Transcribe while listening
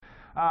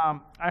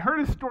I heard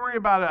a story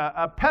about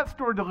a pet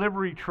store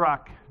delivery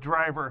truck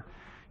driver.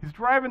 He's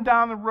driving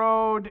down the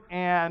road,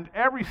 and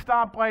every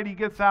stoplight he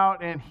gets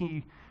out, and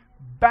he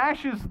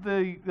bashes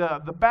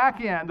the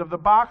back end of the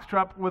box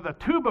truck with a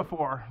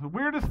 2x4, the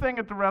weirdest thing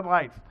at the red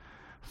lights.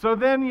 So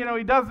then,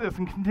 he does this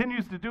and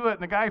continues to do it,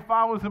 and the guy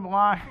follows him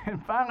along,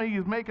 and finally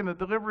he's making a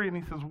delivery, and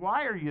he says,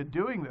 "Why are you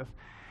doing this?"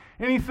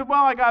 And he said,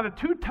 "Well, I got a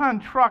 2-ton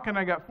truck, and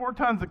I got 4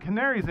 tons of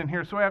canaries in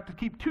here, so I have to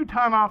keep 2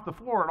 ton off the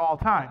floor at all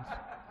times."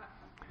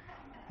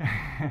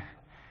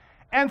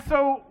 And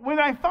so when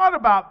I thought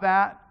about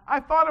that, I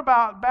thought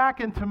about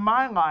back into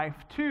my life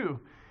too.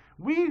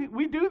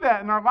 We do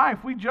that in our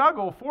life. We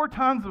juggle 4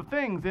 tons of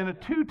things in a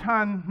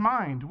 2-ton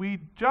mind.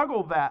 We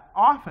juggle that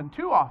often,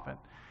 too often.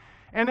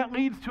 And it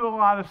leads to a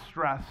lot of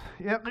stress.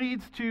 It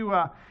leads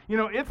to,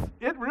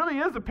 it really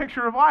is a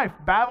picture of life,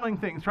 battling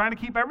things, trying to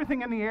keep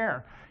everything in the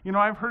air.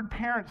 I've heard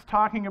parents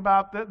talking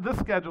about this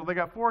schedule. They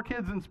got 4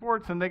 kids in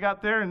sports, and they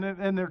got there,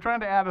 and they're trying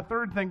to add a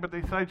 3rd thing, but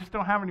they say, "I just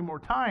don't have any more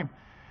time."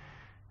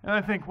 And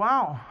I think,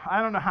 wow,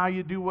 I don't know how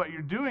you do what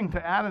you're doing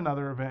to add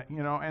another event,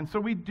 And so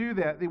we do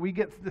that. We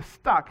get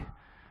stuck.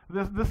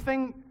 This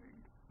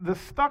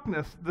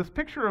stuckness, this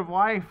picture of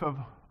life of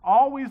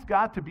always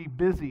got to be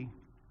busy,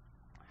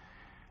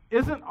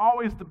 isn't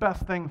always the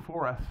best thing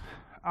for us.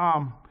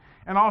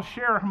 And I'll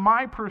share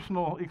my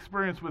personal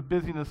experience with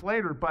busyness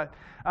later, but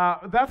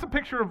that's a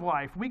picture of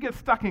life. We get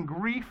stuck in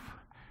grief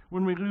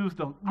when we lose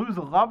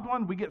a loved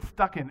one. We get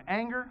stuck in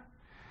anger.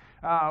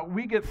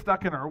 We get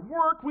stuck in our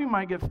work. We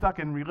might get stuck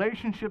in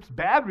relationships,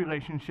 bad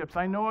relationships.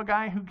 I know a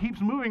guy who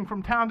keeps moving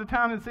from town to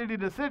town and city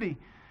to city,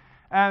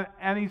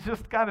 and he's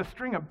just got a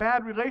string of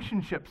bad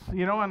relationships,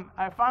 and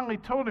I finally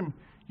told him,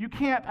 "You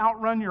can't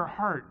outrun your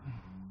heart."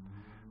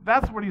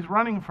 That's what he's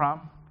running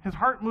from. His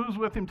heart moves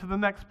with him to the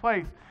next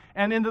place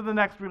and into the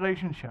next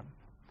relationship.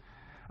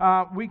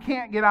 We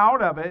can't get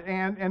out of it,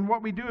 and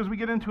what we do is we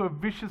get into a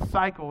vicious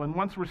cycle, and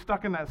once we're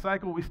stuck in that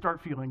cycle, we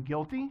start feeling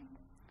guilty.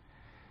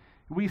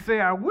 We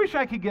say, "I wish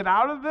I could get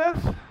out of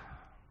this,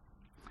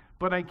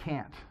 but I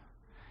can't."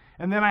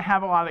 And then I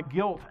have a lot of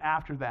guilt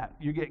after that.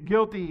 You get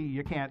guilty,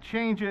 you can't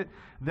change it.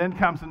 Then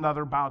comes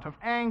another bout of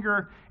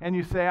anger, and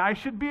you say, "I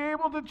should be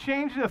able to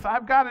change this.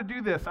 I've got to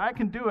do this. I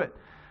can do it.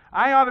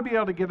 I ought to be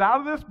able to get out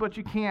of this," but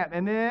you can't.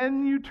 And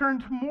then you turn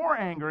to more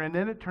anger, and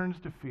then it turns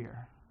to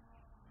fear.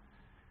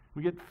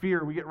 We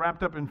get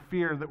wrapped up in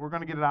fear that we're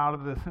going to get out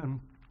of this, and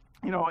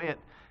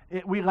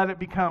we let it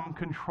become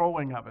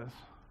controlling of us.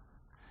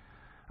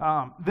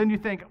 Then you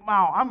think,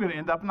 "Wow, I'm going to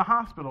end up in the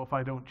hospital if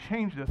I don't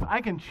change this. I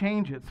can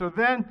change it." So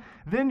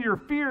then your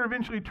fear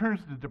eventually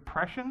turns to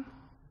depression,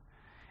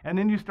 and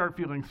then you start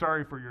feeling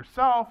sorry for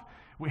yourself.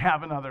 We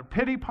have another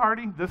pity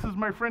party. This is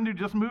my friend who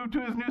just moved to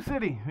his new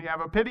city. We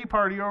have a pity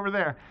party over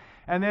there.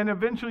 And then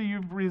eventually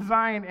you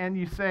resign and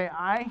you say,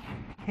 "I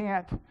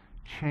can't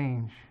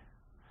change."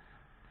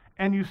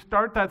 And you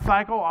start that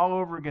cycle all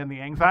over again.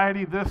 The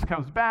anxiety, this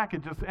comes back,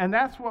 and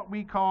that's what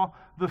we call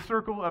the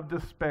circle of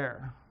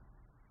despair.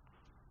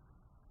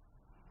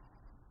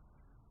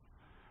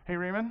 Hey,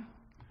 Raymond,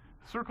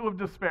 circle of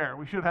despair.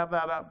 We should have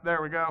that up.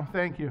 There we go.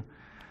 Thank you.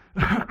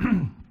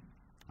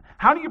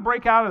 How do you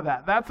break out of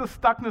that? That's a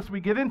stuckness we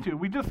get into.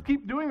 We just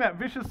keep doing that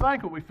vicious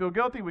cycle. We feel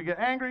guilty, we get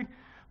angry,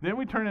 then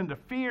we turn into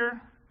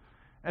fear,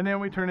 and then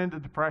we turn into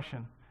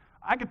depression.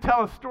 I could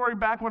tell a story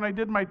back when I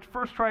did my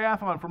first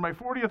triathlon. For my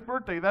 40th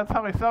birthday, that's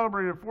how I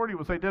celebrated 40,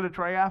 was I did a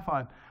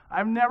triathlon.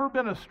 I've never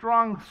been a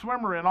strong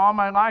swimmer in all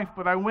my life,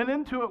 but I went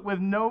into it with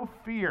no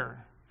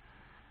fear.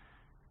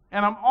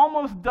 And I'm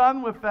almost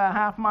done with that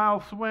half-mile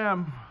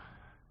swim,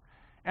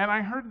 and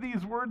I heard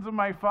these words of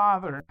my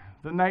father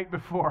the night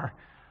before.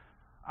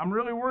 "I'm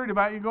really worried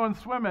about you going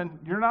swimming.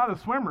 You're not a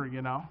swimmer,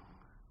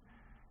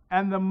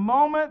 And the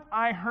moment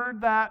I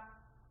heard that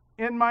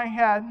in my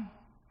head,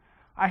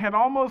 I had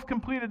almost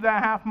completed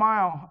that half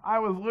mile. I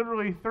was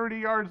literally 30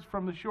 yards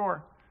from the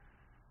shore,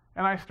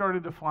 and I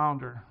started to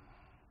flounder.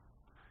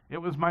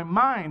 It was my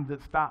mind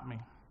that stopped me.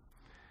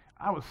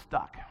 I was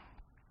stuck.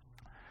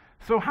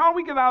 So how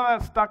we get out of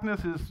that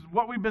stuckness is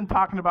what we've been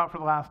talking about for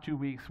the last 2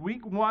 weeks.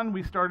 Week 1,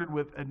 we started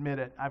with admit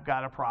it, I've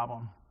got a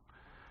problem.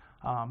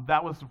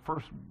 That was the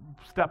first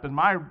step in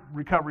my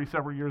recovery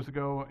several years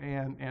ago,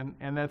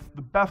 and that's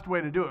the best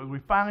way to do it. We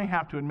finally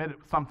have to admit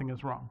something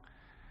is wrong.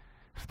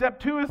 Step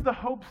 2 is the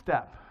hope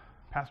step.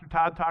 Pastor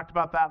Todd talked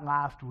about that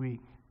last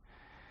week.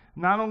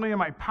 Not only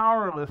am I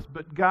powerless,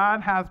 but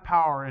God has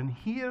power, and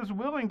He is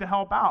willing to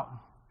help out.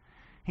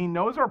 He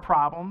knows our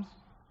problems,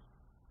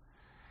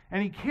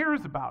 and He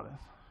cares about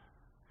us.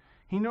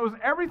 He knows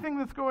everything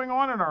that's going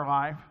on in our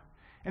life,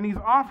 and He's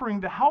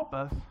offering to help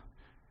us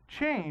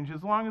change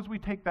as long as we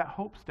take that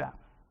hope step.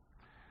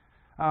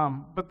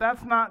 But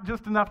that's not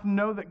just enough to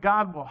know that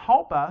God will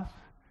help us.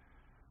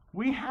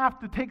 We have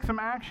to take some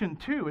action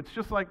too. It's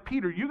just like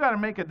Peter. You got to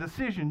make a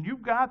decision.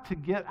 You've got to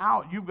get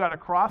out. You've got to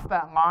cross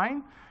that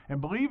line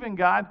and believe in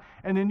God,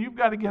 and then you've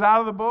got to get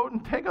out of the boat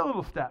and take a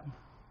little step.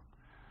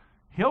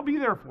 He'll be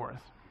there for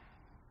us.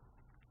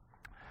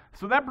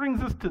 So that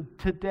brings us to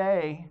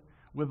today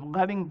with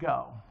letting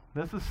go.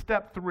 This is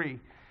step 3.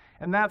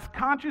 And that's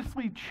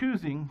consciously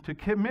choosing to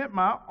commit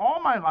all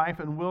my life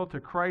and will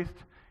to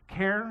Christ's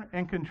care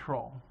and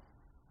control.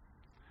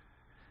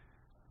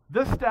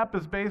 This step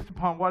is based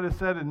upon what is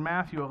said in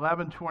Matthew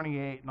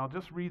 11:28, and I'll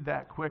just read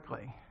that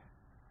quickly.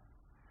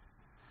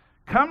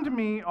 Come to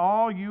me,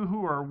 all you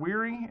who are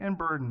weary and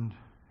burdened,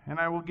 and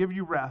I will give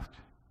you rest.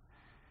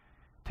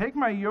 Take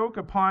my yoke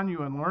upon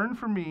you and learn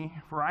from me,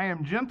 for I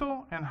am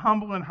gentle and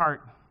humble in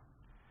heart,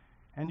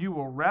 and you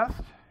will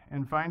rest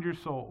and find your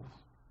souls.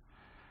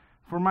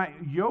 For my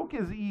yoke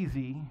is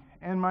easy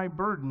and my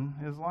burden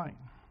is light.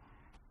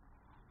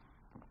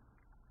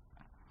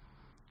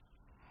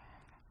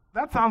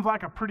 That sounds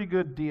like a pretty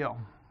good deal.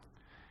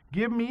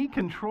 Give me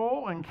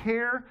control and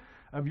care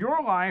of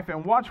your life,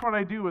 and watch what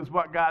I do is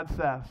what God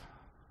says.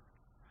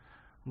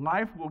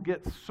 Life will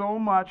get so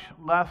much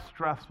less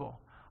stressful.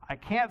 I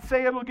can't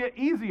say it'll get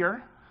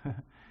easier,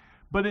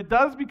 but it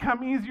does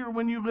become easier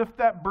when you lift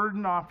that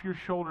burden off your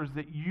shoulders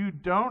that you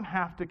don't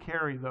have to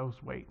carry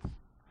those weights.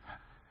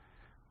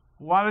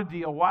 What a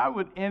deal. Why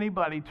would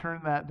anybody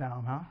turn that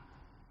down,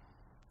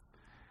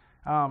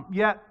 huh?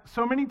 Yet,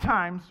 so many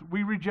times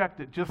we reject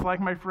it, just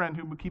like my friend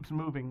who keeps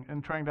moving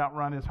and trying to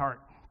outrun his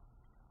heart.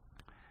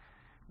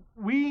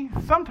 We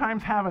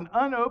sometimes have an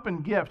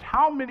unopened gift.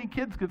 How many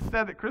kids could sit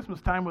at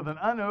Christmas time with an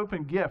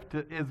unopened gift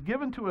that is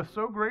given to us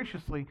so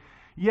graciously,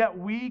 yet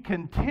we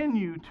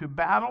continue to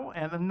battle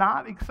and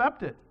not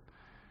accept it?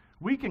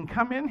 We can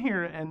come in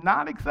here and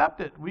not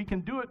accept it. We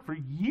can do it for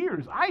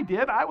years. I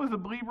did. I was a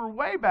believer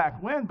way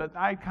back when, but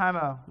I kind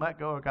of let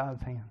go of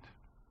God's hand.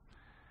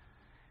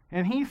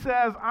 And he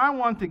says, I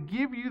want to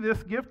give you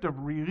this gift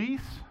of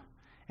release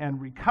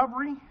and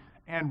recovery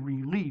and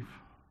relief.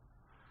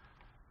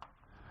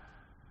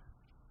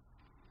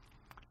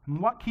 And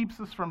what keeps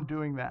us from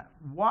doing that?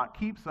 What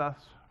keeps us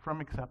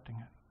from accepting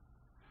it?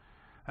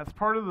 That's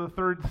part of the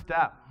third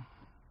step.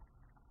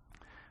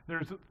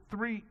 There's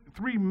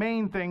three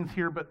main things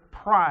here, but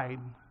pride.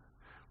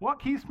 What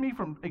keeps me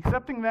from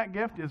accepting that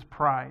gift is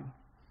pride.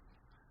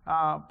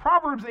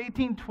 Proverbs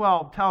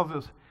 18:12 tells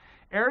us,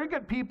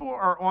 arrogant people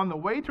are on the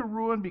way to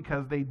ruin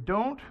because they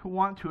don't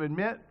want to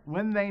admit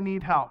when they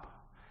need help.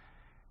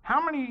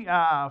 How many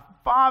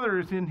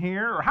fathers in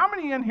here, or how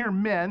many in here,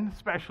 men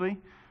especially,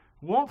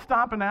 won't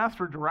stop and ask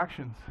for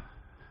directions?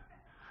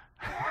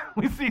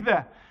 We see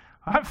that.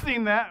 I've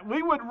seen that.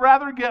 We would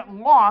rather get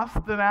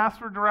lost than ask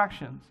for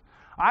directions.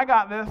 I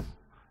got this.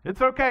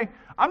 It's okay.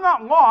 I'm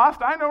not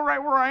lost. I know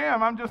right where I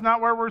am. I'm just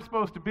not where we're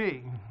supposed to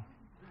be.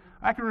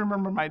 I can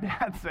remember my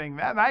dad saying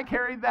that, and I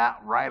carried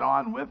that right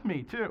on with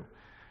me too.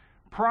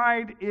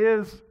 Pride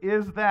is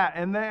that.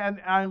 And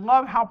then I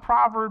love how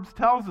Proverbs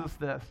tells us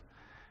this.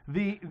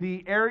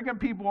 The arrogant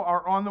people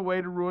are on the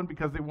way to ruin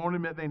because they won't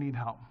admit they need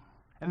help.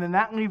 And then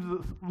that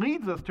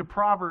leads us to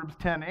Proverbs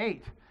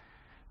 10:8.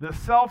 The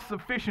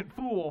self-sufficient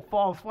fool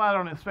falls flat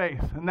on his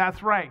face. And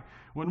that's right.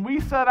 When we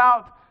set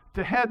out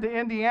to head to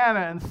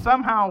Indiana and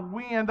somehow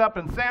we end up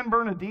in San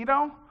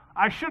Bernardino,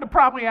 I should have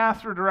probably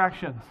asked for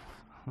directions.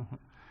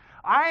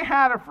 I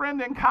had a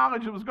friend in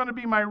college that was going to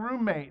be my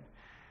roommate.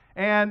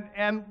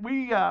 And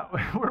we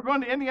were going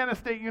to Indiana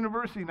State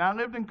University. Now, I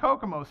lived in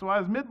Kokomo, so I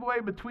was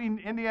midway between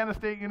Indiana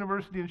State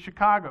University and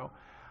Chicago.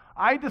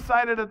 I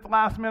decided at the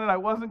last minute I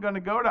wasn't going to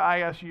go to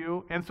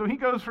ISU, and so he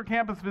goes for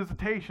campus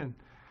visitation.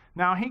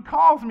 Now, he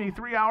calls me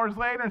 3 hours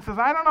later and says,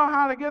 I don't know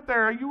how to get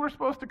there. You were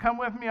supposed to come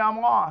with me. I'm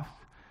lost.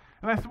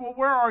 And I said, well,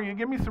 where are you?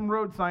 Give me some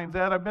road signs,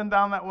 Ed. I've been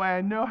down that way.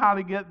 I know how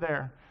to get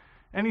there.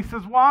 And he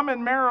says, well, I'm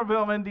in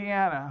Merrillville,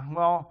 Indiana.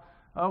 Well,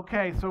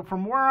 okay, so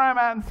from where I'm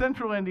at in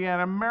central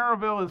Indiana,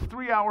 Merrillville is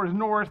 3 hours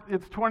north.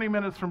 It's 20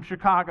 minutes from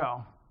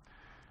Chicago.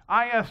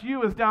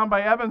 ISU is down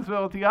by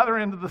Evansville at the other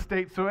end of the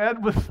state, so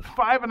Ed was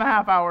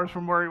 5.5 hours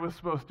from where he was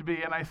supposed to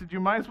be. And I said, you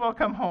might as well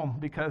come home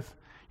because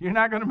you're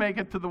not going to make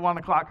it to the 1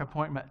 o'clock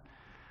appointment.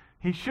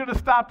 He should have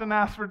stopped and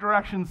asked for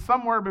directions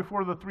somewhere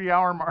before the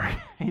 3-hour mark.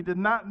 He did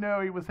not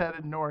know he was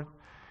headed north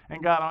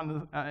and got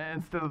on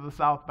instead of the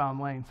southbound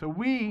lane. So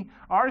we,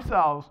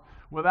 ourselves,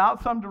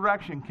 without some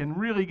direction, can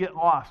really get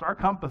lost. Our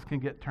compass can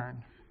get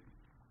turned.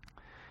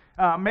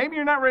 Maybe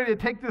you're not ready to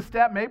take this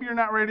step. Maybe you're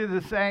not ready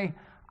to say,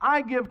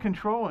 I give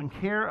control and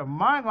care of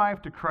my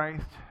life to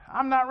Christ.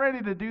 I'm not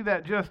ready to do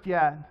that just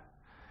yet.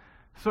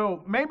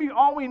 So maybe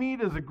all we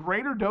need is a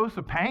greater dose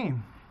of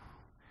pain.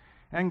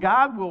 And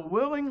God will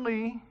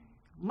willingly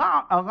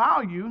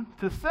allow you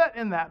to sit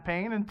in that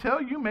pain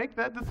until you make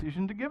that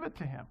decision to give it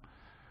to Him.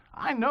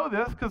 I know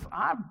this because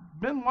I've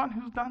been one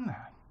who's done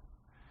that.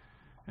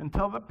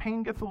 Until the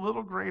pain gets a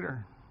little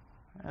greater.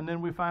 And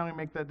then we finally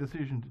make that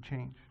decision to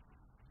change.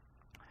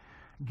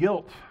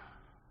 Guilt.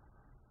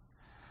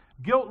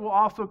 Guilt will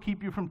also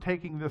keep you from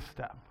taking this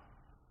step.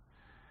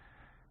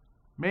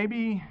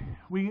 Maybe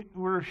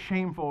we're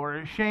shameful or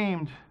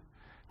ashamed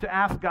to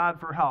ask God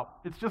for help.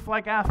 It's just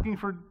like asking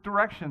for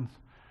directions.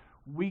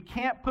 We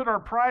can't put our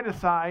pride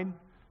aside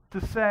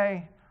to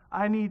say,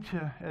 I need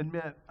to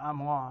admit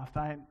I'm lost.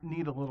 I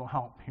need a little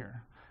help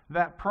here.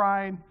 That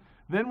pride,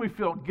 then we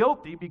feel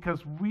guilty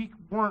because we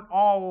weren't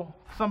all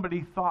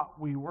somebody thought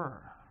we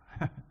were.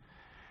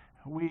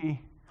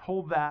 We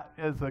hold that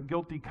as a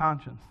guilty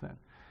conscience then.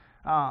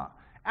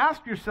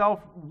 Ask yourself,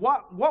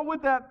 what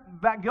would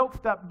that guilt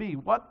step be?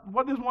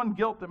 What is one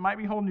guilt that might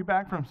be holding you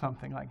back from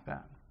something like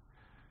that?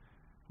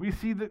 We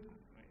see that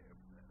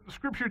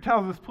Scripture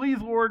tells us,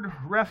 please, Lord,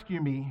 rescue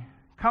me.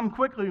 Come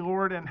quickly,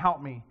 Lord, and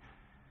help me.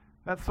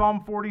 That's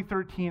Psalm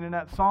 40:13, and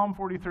that Psalm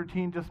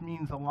 40:13 just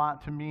means a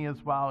lot to me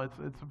as well.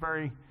 It's a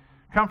very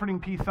comforting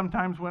piece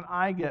sometimes when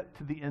I get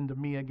to the end of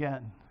me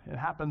again. It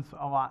happens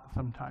a lot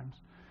sometimes.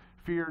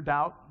 Fear,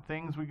 doubt,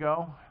 things we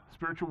go.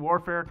 Spiritual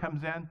warfare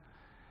comes in,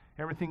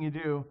 everything you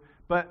do.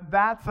 But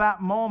that's that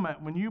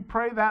moment. When you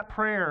pray that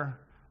prayer,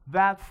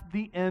 that's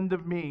the end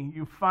of me.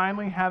 You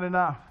finally had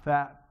enough.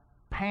 That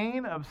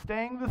pain of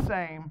staying the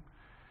same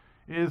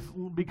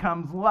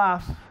becomes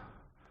less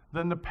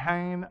than the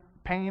pain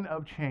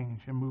of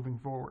change and moving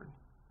forward.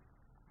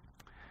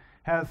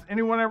 Has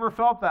anyone ever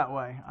felt that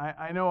way?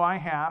 I know I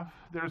have.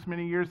 There's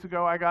many years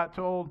ago I got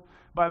told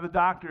by the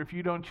doctor, if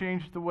you don't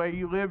change the way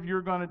you live,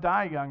 you're going to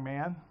die, young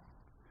man.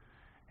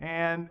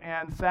 And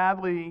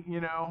sadly,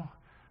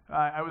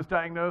 I was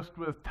diagnosed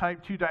with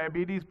type 2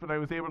 diabetes, but I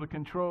was able to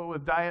control it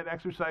with diet,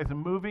 exercise, and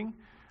moving.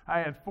 I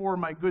had 4 of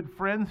my good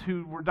friends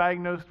who were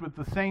diagnosed with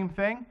the same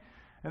thing.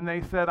 And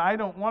they said, I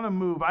don't want to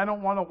move, I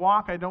don't want to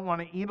walk, I don't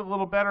want to eat a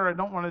little better, I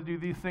don't want to do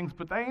these things,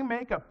 but they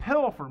make a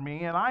pill for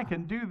me and I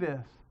can do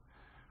this.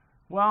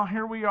 Well,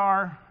 here we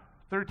are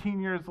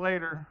 15 years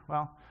later,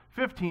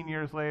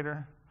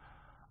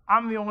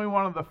 I'm the only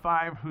one of the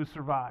 5 who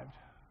survived.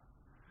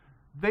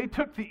 They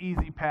took the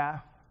easy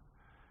path,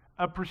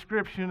 a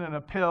prescription and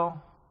a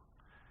pill,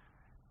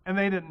 and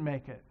they didn't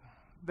make it.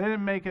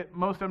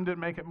 Most of them didn't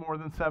make it more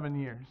than 7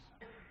 years.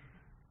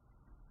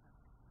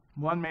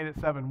 One made it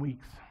 7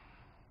 weeks.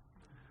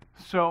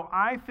 So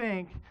I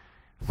think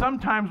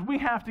sometimes we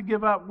have to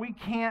give up. We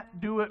can't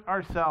do it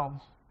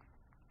ourselves.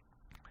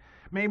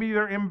 Maybe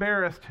they're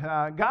embarrassed.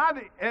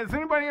 God, has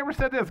anybody ever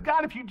said this?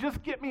 God, if you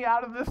just get me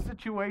out of this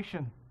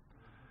situation.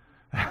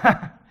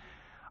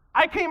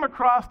 I came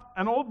across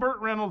an old Burt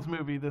Reynolds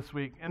movie this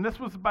week, and this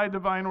was by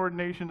Divine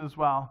Ordination as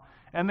well.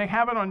 And they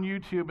have it on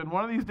YouTube, and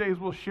one of these days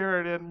we'll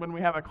share it in when we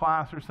have a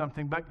class or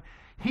something. But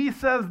he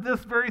says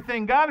this very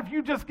thing, God, if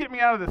you just get me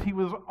out of this. He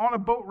was on a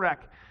boat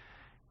wreck.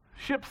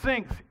 Ship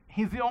sinks.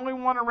 He's the only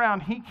one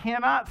around. He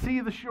cannot see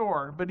the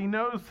shore, but he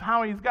knows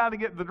how he's got to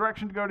get the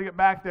direction to go to get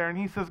back there. And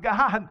he says,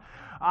 God,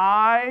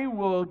 I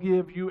will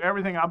give you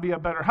everything. I'll be a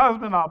better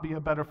husband. I'll be a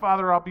better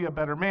father. I'll be a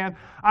better man.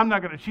 I'm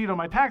not going to cheat on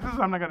my taxes.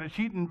 I'm not going to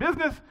cheat in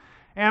business.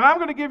 And I'm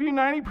going to give you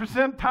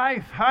 90%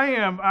 tithe.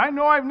 I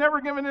know I've never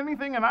given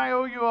anything, and I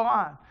owe you a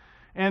lot.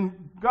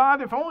 And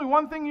God, if only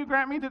one thing you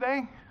grant me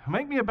today,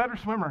 make me a better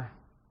swimmer.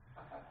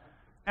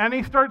 And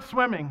he starts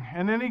swimming,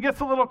 and then he gets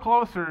a little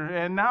closer,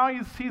 and now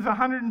he's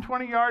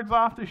 120 yards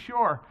off the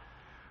shore.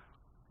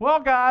 Well,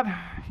 God,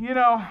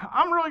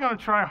 I'm really going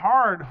to try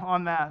hard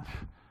on that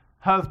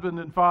husband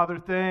and father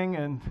thing,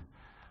 and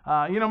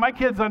my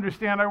kids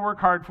understand I work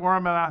hard for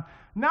them, and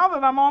now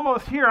that I'm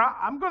almost here,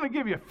 I'm going to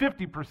give you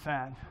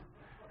 50%.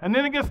 And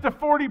then it gets to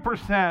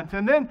 40%,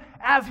 and then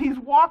as he's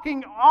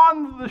walking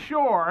on the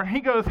shore,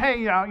 he goes,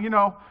 hey,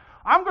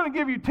 I'm going to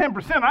give you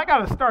 10%. I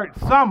got to start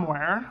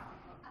somewhere.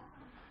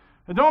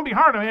 And don't be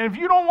hard on me. And if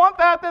you don't want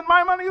that, then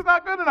my money is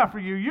not good enough for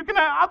you.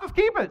 I'll just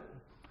keep it.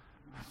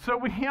 So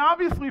he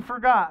obviously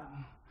forgot.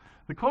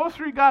 The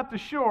closer he got to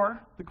shore,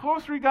 the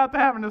closer he got to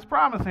having his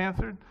promise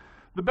answered,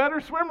 the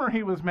better swimmer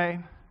he was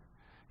made.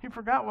 He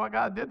forgot what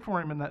God did for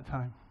him in that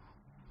time.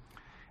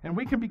 And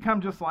we can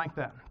become just like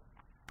that.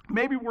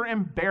 Maybe we're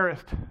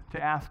embarrassed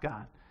to ask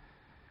God.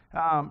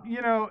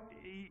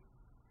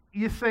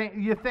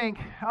 You think,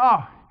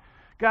 oh,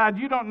 God,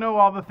 you don't know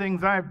all the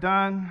things I've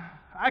done.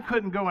 I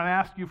couldn't go and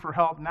ask you for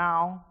help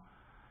now.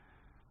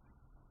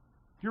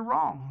 You're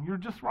wrong. You're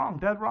just wrong,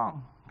 dead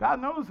wrong.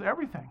 God knows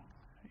everything.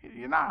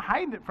 You're not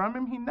hiding it from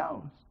him. He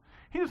knows.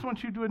 He just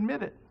wants you to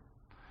admit it.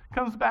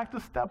 Comes back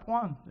to step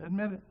 1,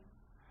 admit it.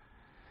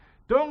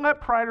 Don't let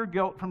pride or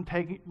guilt from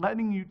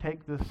letting you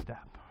take this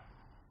step.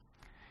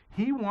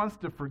 He wants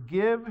to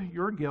forgive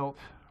your guilt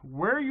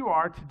where you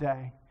are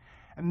today.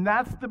 And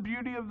that's the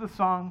beauty of the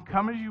song,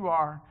 Come As You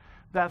Are.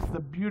 That's the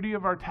beauty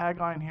of our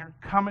tagline here,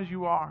 Come As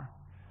You Are.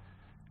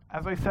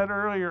 As I said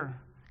earlier,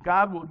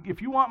 God will,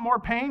 if you want more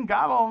pain,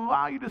 God will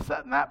allow you to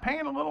sit in that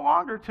pain a little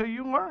longer till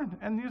you learn.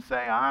 And you say,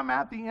 I'm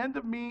at the end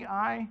of me,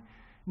 I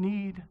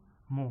need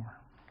more.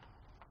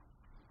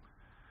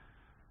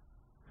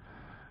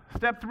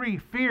 Step 3,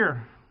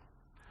 fear.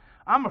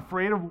 I'm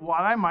afraid of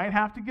what I might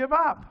have to give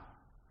up.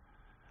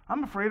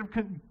 I'm afraid of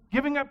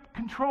giving up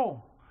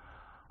control.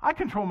 I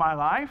control my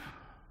life.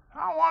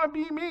 I don't want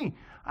to be me.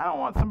 I don't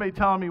want somebody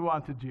telling me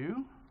what to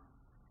do.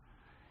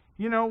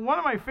 One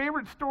of my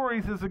favorite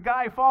stories is a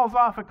guy falls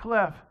off a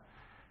cliff,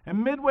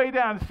 and midway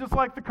down, it's just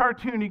like the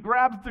cartoon, he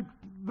grabs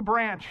the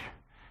branch,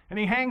 and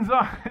he hangs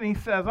on, and he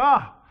says,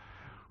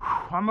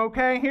 I'm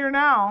okay here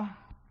now.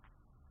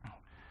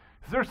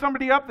 Is there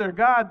somebody up there?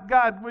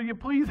 God, will you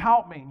please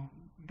help me?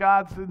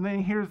 And then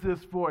he hears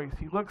this voice.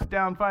 He looks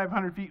down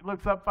 500 feet,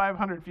 looks up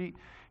 500 feet,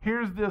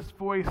 hears this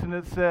voice, and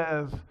it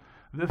says,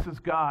 This is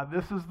God.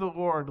 This is the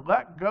Lord.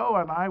 Let go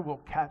and I will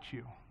catch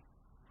you.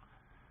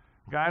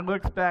 Guy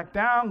looks back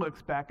down,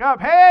 looks back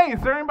up. Hey,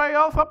 is there anybody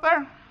else up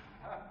there?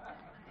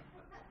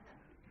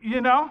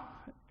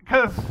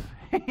 Because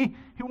he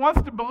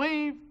wants to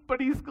believe, but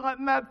he's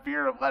letting that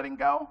fear of letting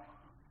go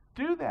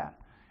do that.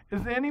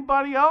 Is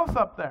anybody else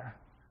up there?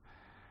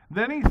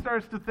 Then he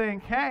starts to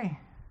think, hey,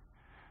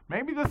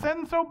 maybe this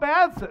isn't so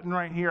bad sitting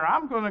right here.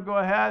 I'm going to go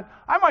ahead.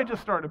 I might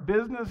just start a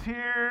business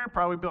here,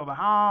 probably build a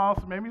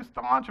house, maybe just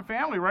launch a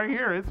family right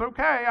here. It's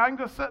okay. I can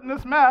just sit in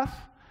this mess.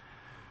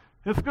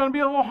 It's going to be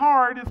a little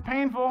hard. It's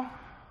painful,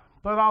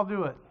 but I'll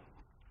do it.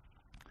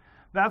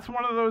 That's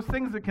one of those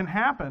things that can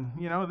happen.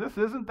 This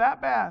isn't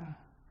that bad.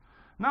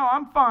 No,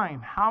 I'm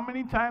fine. How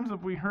many times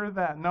have we heard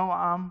that? No,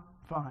 I'm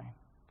fine.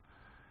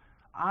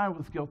 I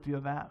was guilty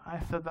of that. I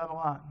said that a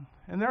lot.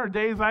 And there are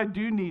days I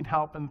do need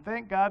help, and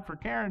thank God for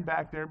Karen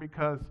back there,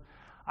 because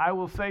I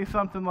will say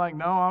something like,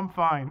 no, I'm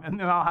fine. And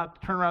then I'll have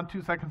to turn around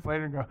 2 seconds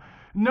later and go,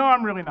 no,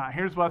 I'm really not.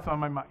 Here's what's on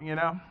my mind,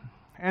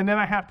 And then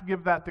I have to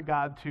give that to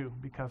God too,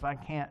 because I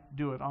can't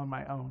do it on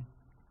my own.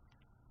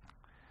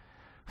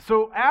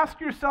 So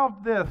ask yourself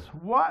this: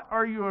 what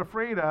are you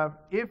afraid of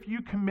if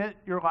you commit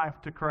your life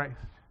to Christ?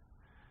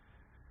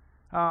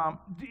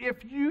 If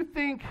you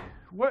think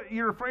what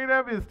you're afraid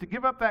of is to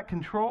give up that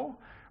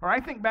control, or I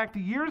think back to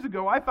years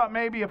ago, I thought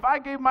maybe if I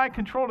gave my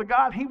control to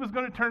God, he was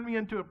going to turn me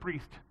into a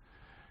priest.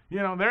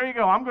 There you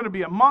go. I'm going to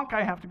be a monk.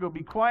 I have to go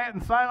be quiet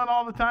and silent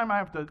all the time.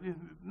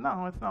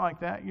 No, it's not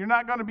like that. You're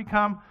not going to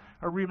become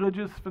a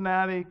religious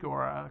fanatic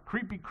or a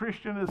creepy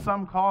Christian, as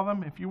some call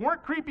them. If you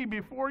weren't creepy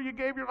before you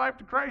gave your life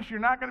to Christ, you're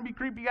not going to be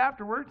creepy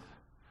afterwards.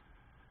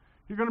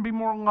 You're going to be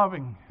more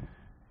loving.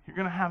 You're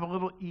going to have a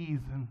little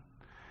ease, and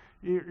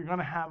you're going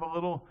to have a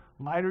little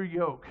lighter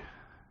yoke.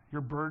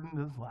 Your burden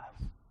is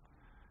less.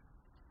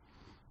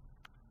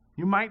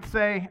 You might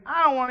say,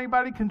 I don't want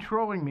anybody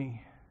controlling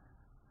me.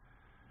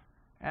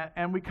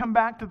 And we come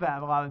back to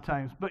that a lot of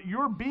times. But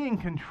you're being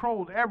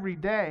controlled every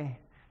day.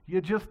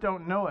 You just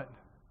don't know it.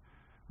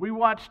 We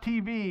watch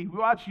TV, we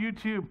watch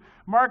YouTube,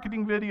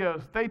 marketing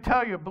videos. They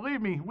tell you, believe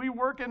me, we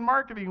work in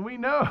marketing. We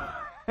know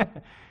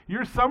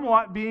you're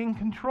somewhat being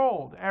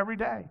controlled every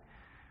day.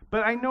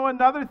 But I know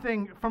another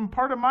thing from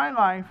part of my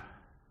life.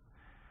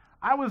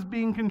 I was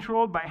being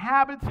controlled by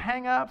habits,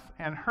 hang-ups,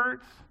 and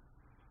hurts.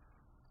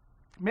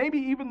 Maybe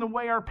even the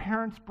way our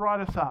parents brought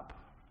us up.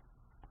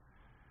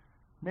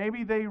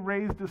 Maybe they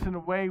raised us in a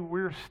way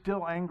we're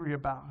still angry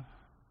about.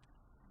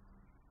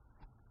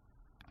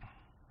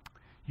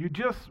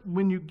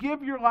 When you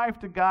give your life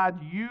to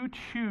God, you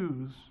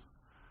choose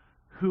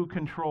who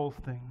controls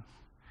things.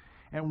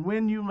 And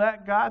when you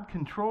let God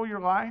control your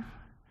life,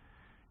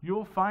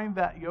 you'll find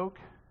that yoke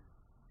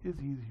is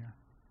easier.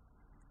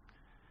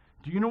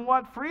 Do you know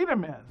what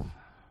freedom is?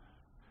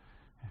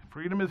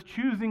 Freedom is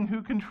choosing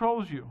who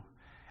controls you.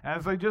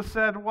 As I just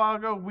said a while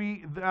ago,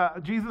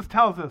 Jesus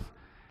tells us,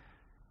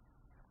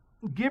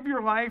 give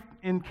your life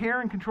in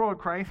care and control of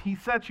Christ. He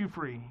sets you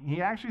free.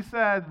 He actually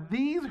said,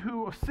 those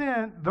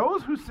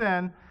who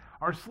sin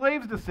are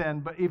slaves to sin,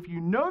 but if you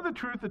know the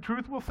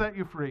truth will set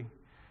you free.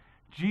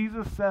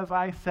 Jesus says,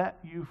 I set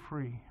you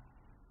free.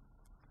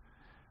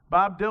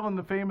 Bob Dylan,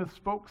 the famous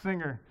folk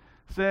singer,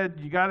 said,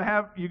 you're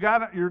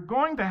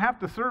going to have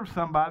to serve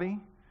somebody,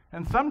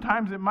 and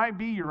sometimes it might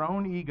be your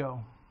own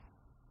ego.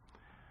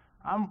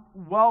 I'm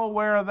well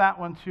aware of that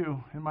one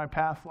too in my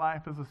past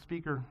life as a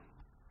speaker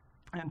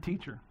and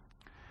teacher.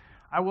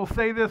 I will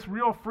say this: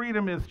 real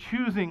freedom is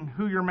choosing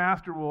who your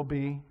master will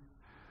be.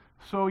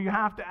 So you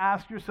have to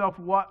ask yourself,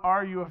 what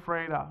are you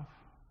afraid of?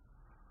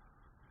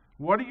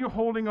 What are you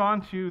holding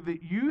on to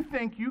that you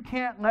think you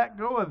can't let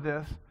go of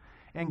this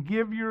and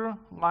give your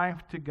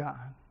life to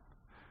God?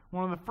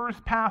 One of the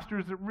first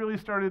pastors that really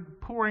started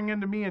pouring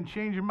into me and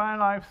changing my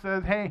life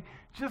says, hey,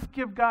 just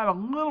give God a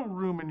little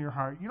room in your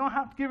heart. You don't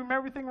have to give him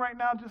everything right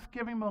now. Just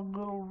give him a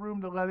little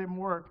room to let him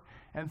work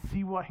and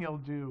see what he'll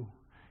do.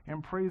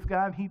 And praise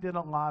God, he did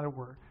a lot of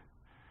work.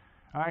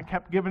 I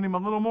kept giving him a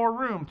little more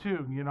room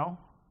too,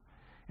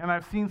 And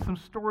I've seen some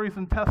stories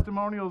and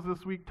testimonials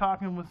this week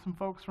talking with some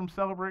folks from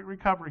Celebrate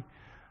Recovery.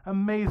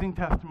 Amazing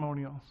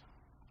testimonials.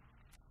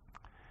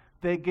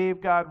 They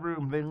gave God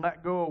room. They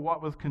let go of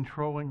what was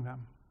controlling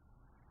them.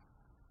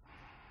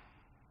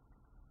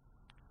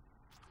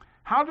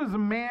 How does a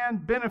man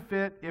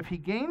benefit if he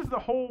gains the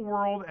whole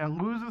world and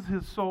loses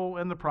his soul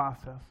in the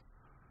process?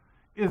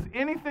 Is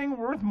anything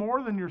worth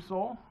more than your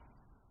soul?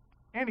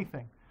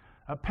 Anything.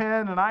 A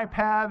pen, an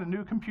iPad, a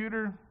new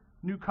computer,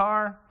 new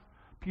car,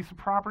 piece of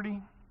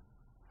property?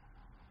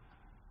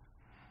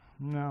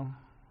 No.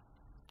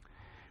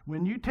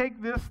 When you take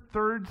this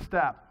third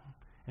step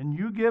and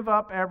you give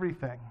up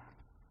everything,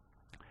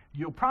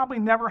 you'll probably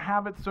never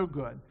have it so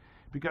good,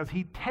 because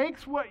he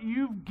takes what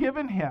you've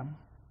given him,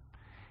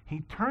 he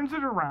turns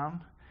it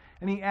around,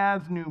 and he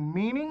adds new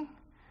meaning,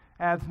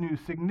 adds new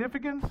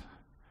significance,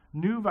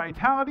 new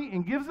vitality,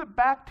 and gives it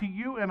back to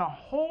you in a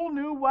whole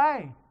new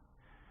way.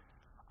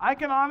 I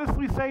can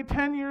honestly say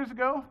 10 years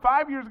ago,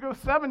 5 years ago,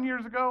 7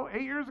 years ago,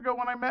 8 years ago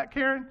when I met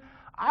Karen,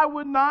 I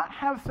would not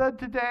have said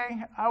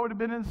today I would have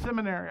been in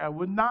seminary. I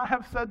would not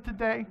have said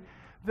today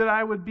that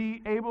I would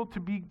be able to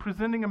be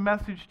presenting a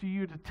message to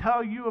you to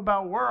tell you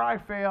about where I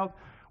failed,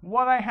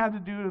 what I had to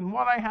do, and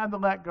what I had to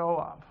let go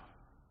of.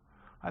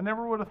 I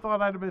never would have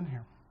thought I'd have been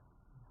here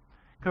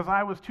because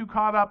I was too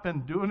caught up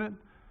in doing it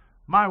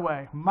my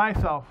way,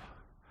 myself.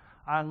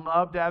 I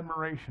loved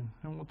admiration,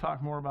 and we'll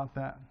talk more about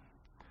that.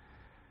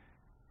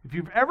 If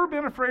you've ever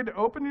been afraid to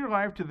open your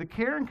life to the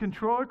care and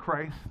control of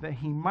Christ, that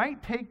he might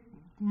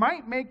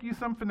make you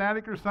some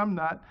fanatic or some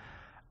nut,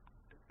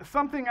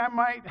 something I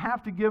might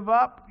have to give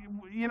up,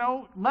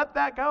 let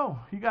that go.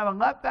 You got to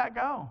let that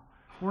go.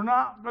 We're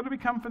not going to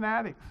become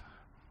fanatics.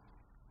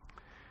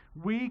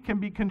 We can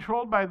be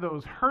controlled by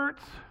those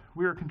hurts.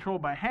 We are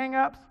controlled by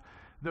hang-ups,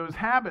 those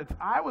habits.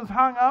 I was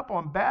hung up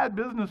on bad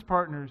business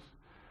partners.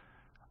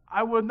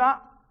 I would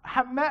not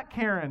have met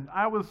Karen.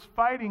 I was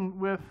fighting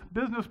with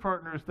business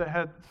partners that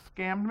had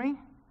scammed me,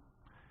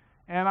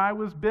 and I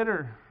was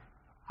bitter.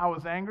 I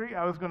was angry.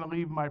 I was going to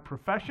leave my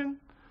profession.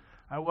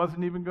 I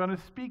wasn't even going to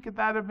speak at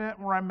that event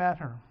where I met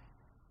her.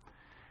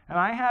 And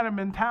I had a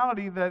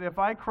mentality that if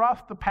I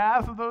crossed the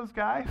paths of those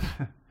guys,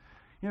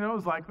 it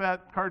was like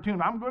that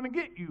cartoon, I'm going to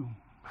get you.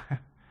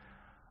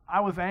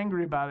 I was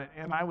angry about it,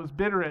 and I was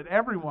bitter at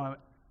everyone.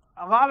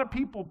 A lot of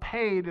people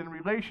paid in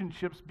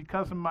relationships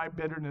because of my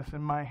bitterness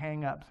and my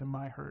hang-ups and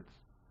my hurts.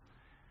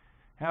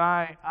 And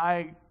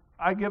I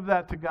give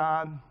that to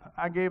God.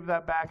 I gave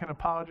that back and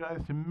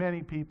apologized to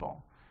many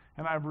people.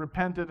 And I've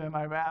repented and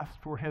I've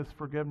asked for his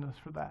forgiveness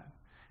for that.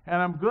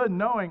 And I'm good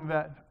knowing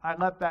that I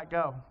let that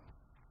go.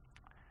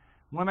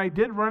 When I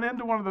did run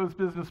into one of those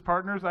business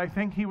partners, I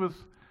think he was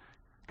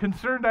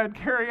concerned I'd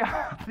carry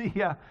out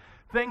the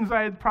things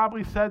I had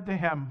probably said to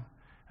him.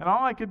 And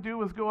all I could do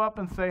was go up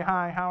and say,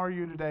 hi, how are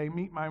you today?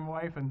 Meet my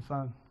wife and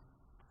son.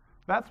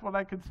 That's what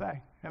I could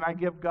say. And I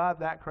give God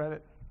that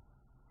credit.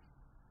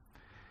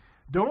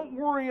 Don't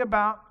worry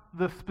about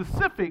the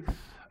specifics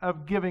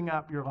of giving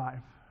up your life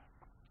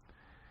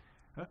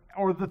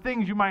or the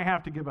things you might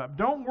have to give up.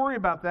 Don't worry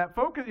about that.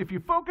 If you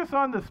focus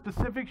on the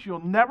specifics,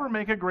 you'll never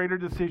make a greater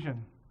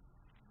decision.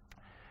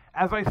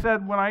 As I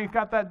said when I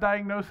got that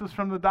diagnosis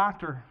from the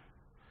doctor,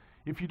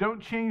 if you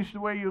don't change the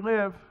way you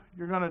live,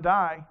 you're going to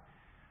die.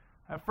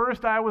 At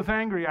first, I was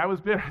angry. I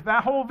was bitter.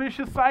 That whole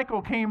vicious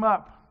cycle came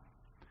up.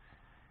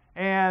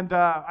 And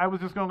I was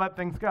just going to let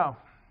things go.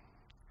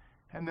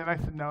 And then I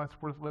said, no, it's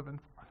worth living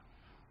for.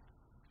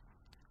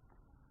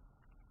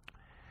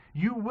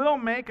 You'll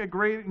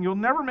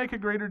never make a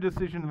greater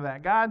decision than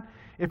that. God,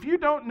 if you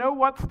don't know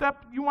what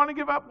step you want to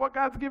give up, what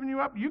God's given you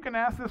up, you can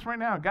ask this right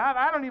now. God,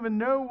 I don't even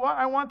know what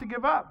I want to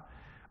give up.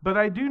 But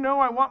I do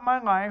know I want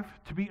my life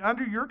to be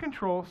under your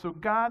control. So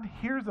God,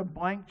 here's a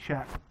blank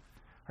check.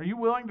 Are you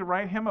willing to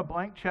write him a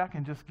blank check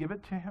and just give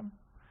it to him?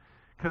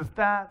 Because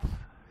that's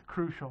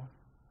crucial.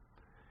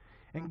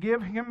 And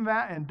give him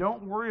that and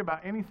don't worry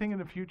about anything in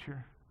the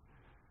future.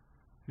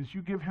 Because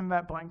you give him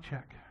that blank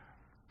check.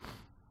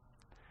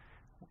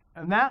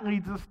 And that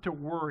leads us to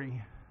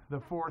worry, the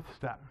fourth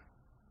step.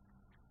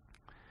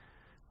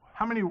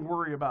 How many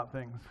worry about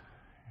things?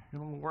 You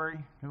don't worry?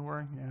 You don't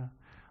worry? Yeah.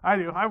 I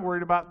do. I've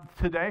worried about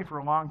today for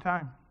a long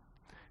time.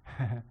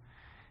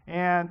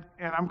 and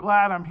I'm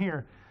glad I'm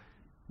here.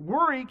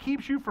 Worry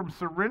keeps you from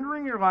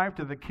surrendering your life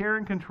to the care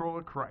and control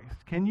of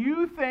Christ. Can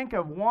you think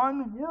of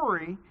one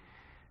worry?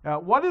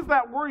 What is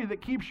that worry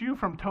that keeps you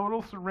from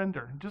total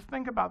surrender? Just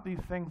think about these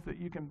things that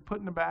you can put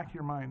in the back of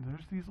your mind.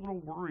 There's these little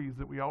worries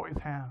that we always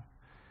have.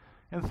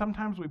 And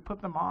sometimes we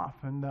put them off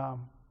and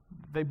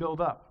they build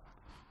up.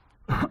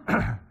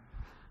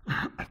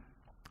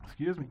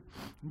 Excuse me.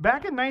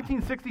 Back in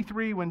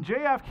 1963, when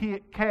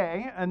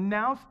JFK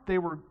announced they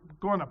were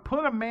going to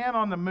put a man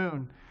on the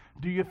moon,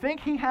 do you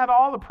think he had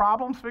all the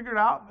problems figured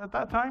out at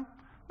that time?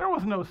 There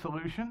was no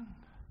solution.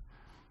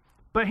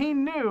 But he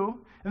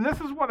knew, and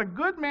this is what a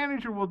good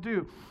manager will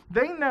do.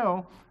 They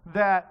know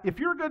that if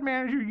you're a good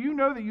manager, you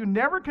know that you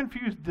never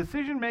confuse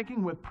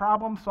decision-making with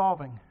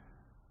problem-solving.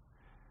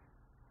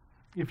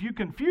 If you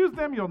confuse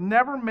them, you'll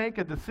never make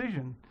a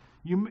decision.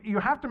 You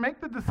have to make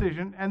the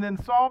decision and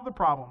then solve the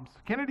problems.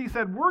 Kennedy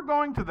said, we're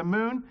going to the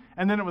moon,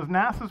 and then it was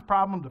NASA's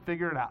problem to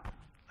figure it out,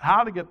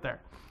 how to get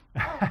there.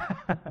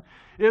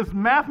 It's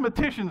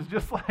mathematicians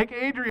just like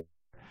Adrian,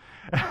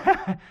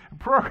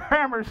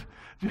 programmers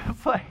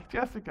just like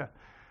Jessica.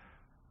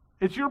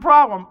 It's your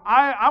problem.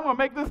 I'm going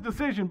to make this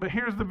decision, but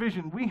here's the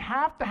vision. We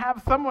have to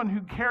have someone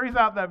who carries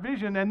out that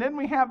vision, and then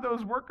we have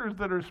those workers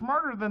that are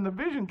smarter than the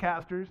vision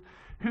casters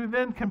who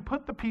then can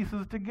put the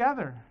pieces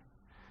together.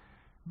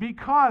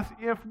 Because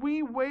if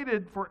we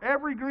waited for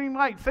every green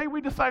light, say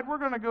we decide we're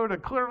going to go to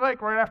Clear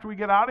Lake right after we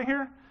get out of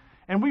here,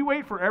 and we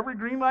wait for every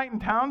green light in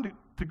town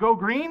to go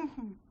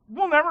green,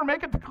 we'll never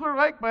make it to Clear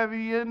Lake by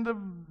the end of,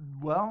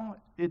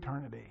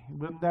 eternity.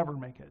 We'll never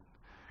make it.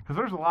 Because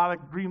there's a lot of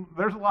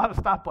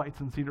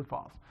stoplights in Cedar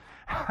Falls.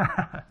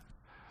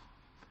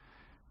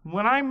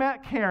 When I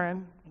met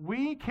Karen,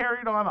 we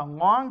carried on a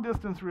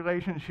long-distance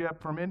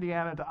relationship from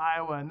Indiana to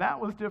Iowa, and that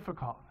was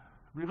difficult.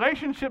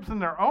 Relationships in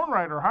their own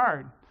right are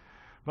hard,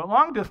 but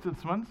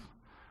long-distance ones,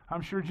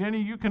 I'm sure, Jenny,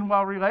 you can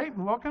well relate,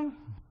 and welcome.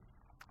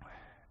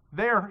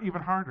 They're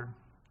even harder.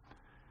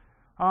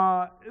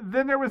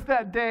 Then there was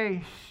that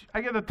day,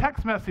 I get a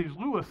text message,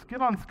 Lewis,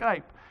 get on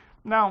Skype.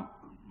 Now,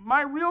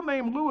 my real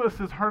name, Lewis,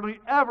 is hardly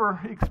ever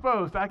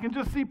exposed. I can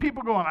just see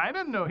people going, I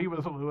didn't know he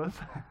was a Lewis.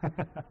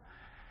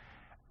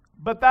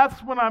 But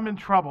that's when I'm in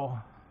trouble.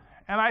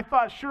 And I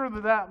thought sure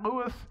that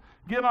Lewis,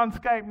 get on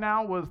Skype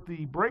now, was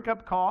the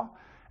breakup call.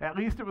 At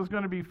least it was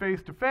going to be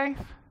face-to-face,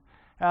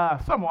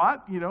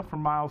 somewhat,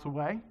 from miles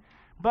away.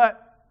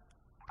 But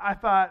I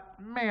thought,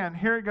 man,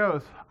 here it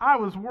goes. I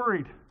was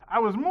worried. I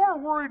was more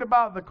worried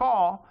about the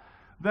call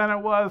than it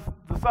was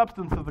the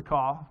substance of the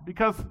call,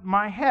 because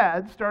my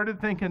head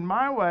started thinking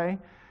my way.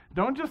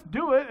 Don't just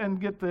do it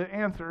and get the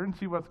answer and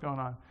see what's going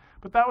on.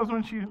 But that was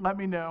when she let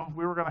me know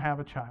we were going to have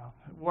a child.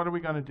 What are we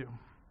going to do?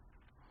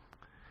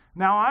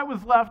 Now I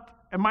was left,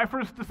 and my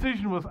first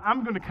decision was,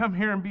 I'm going to come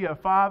here and be a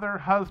father,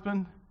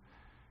 husband,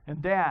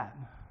 and dad.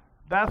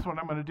 That's what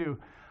I'm going to do.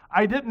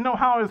 I didn't know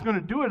how I was going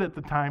to do it at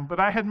the time, but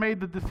I had made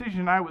the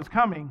decision I was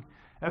coming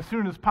as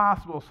soon as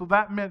possible. So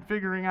that meant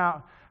figuring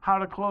out how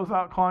to close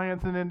out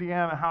clients in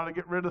Indiana, how to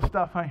get rid of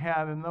stuff I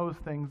had, and those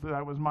things that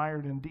I was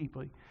mired in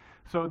deeply.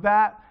 So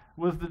that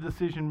was the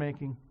decision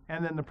making,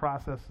 and then the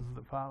processes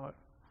that followed.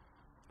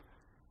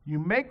 You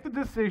make the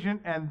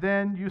decision, and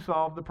then you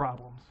solve the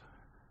problems.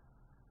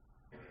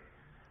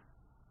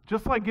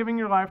 Just like giving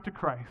your life to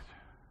Christ.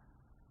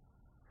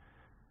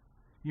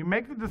 You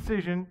make the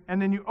decision,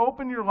 and then you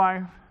open your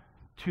life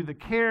to the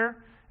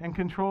care and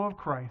control of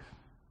Christ.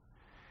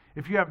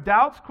 If you have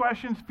doubts,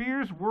 questions,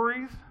 fears,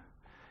 worries,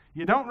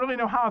 you don't really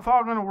know how it's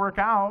all going to work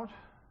out,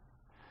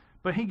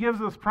 but he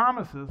gives us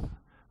promises.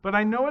 But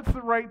I know it's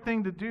the right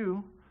thing to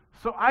do,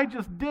 so I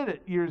just did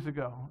it years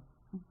ago.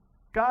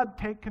 God,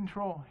 take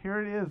control. Here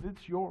it is.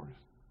 It's yours.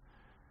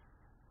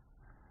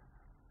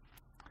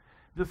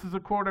 This is a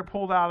quote I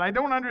pulled out. I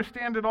don't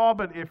understand it all,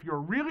 but if you're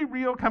really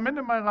real, come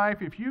into my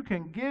life. If you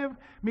can give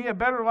me a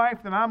better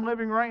life than I'm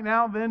living right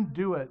now, then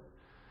do it.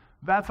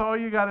 That's all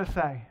you got to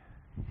say.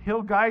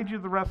 He'll guide you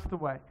the rest of the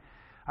way.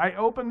 I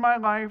opened my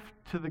life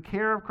to the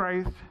care of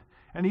Christ,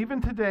 and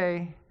even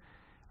today,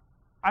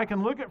 I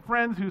can look at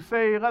friends who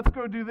say, let's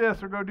go do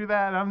this or go do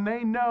that, and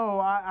they know.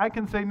 I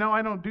can say, no,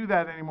 I don't do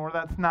that anymore.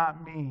 That's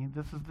not me.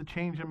 This is the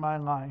change in my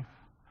life.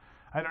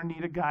 I don't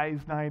need a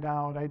guy's night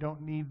out. I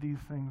don't need these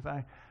things.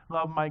 I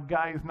love my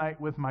guy's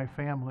night with my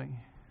family.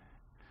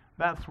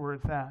 That's where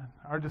it's at.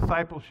 Our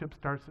discipleship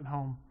starts at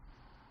home.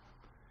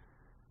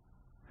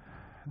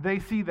 They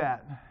see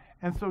that.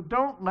 And so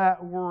don't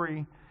let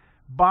worry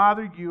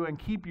bother you and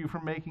keep you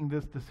from making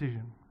this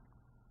decision.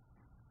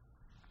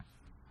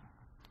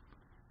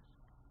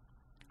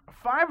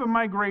 5 of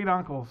my great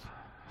uncles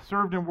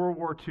served in World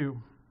War II.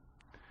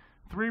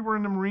 3 were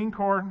in the Marine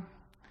Corps,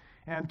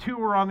 and 2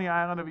 were on the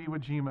island of Iwo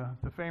Jima,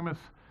 the famous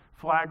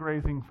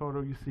flag-raising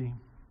photo you see.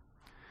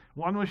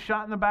 One was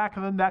shot in the back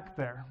of the neck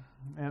there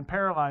and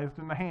paralyzed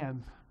in the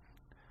hands.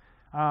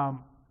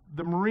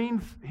 The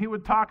Marines, he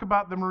would talk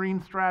about the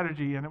Marine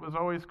strategy, and it was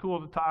always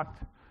cool to talk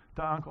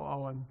to Uncle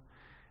Owen.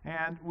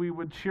 And we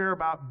would share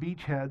about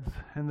beachheads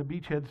and the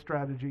beachhead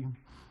strategy.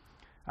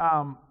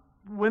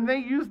 When they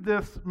used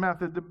this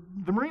method,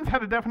 the Marines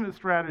had a definite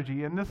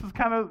strategy, and this is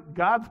kind of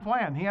God's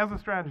plan. He has a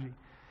strategy.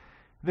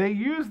 They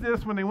used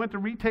this when they went to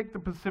retake the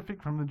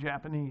Pacific from the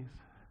Japanese.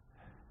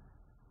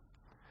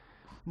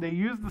 They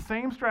used the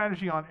same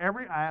strategy on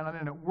every island,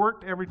 and it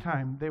worked every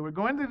time. They would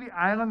go into the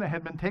island that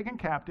had been taken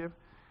captive,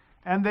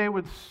 and they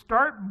would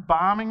start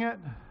bombing it.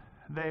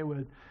 They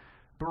would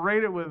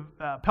berate it with,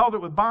 pelt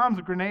it with bombs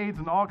and grenades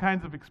and all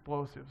kinds of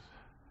explosives.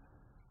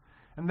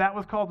 And that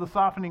was called the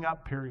softening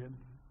up period.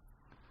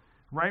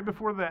 Right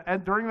before that,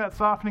 and during that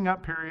softening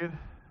up period,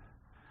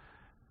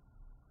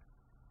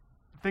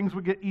 things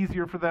would get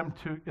easier for them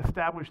to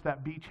establish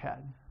that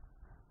beachhead.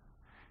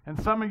 And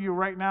some of you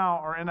right now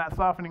are in that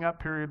softening up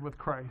period with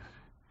Christ.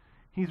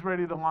 He's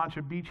ready to launch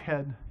a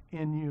beachhead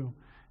in you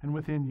and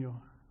within you.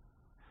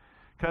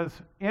 Because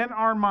in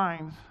our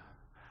minds,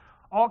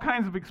 all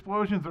kinds of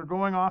explosions are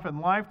going off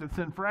in life that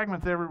send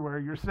fragments everywhere.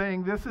 You're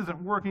saying, this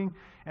isn't working,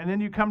 and then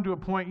you come to a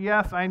point,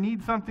 yes, I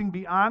need something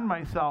beyond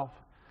myself.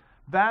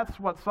 That's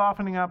what's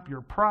softening up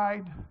your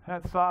pride.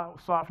 That's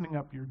softening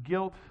up your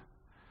guilt.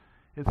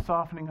 It's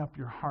softening up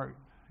your heart.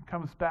 It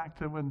comes back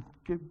to when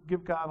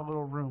give God a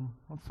little room.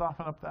 Let's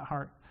soften up that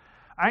heart.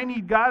 I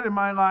need God in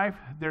my life.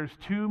 There's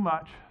too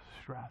much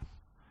stress.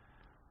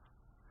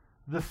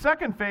 The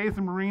second phase,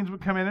 the Marines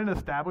would come in and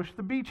establish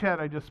the beachhead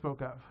I just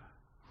spoke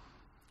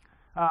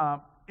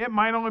of. It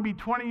might only be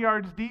 20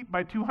 yards deep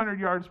by 200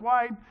 yards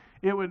wide.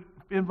 It would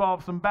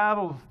involve some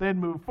battles. They'd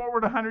move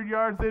forward 100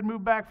 yards, they'd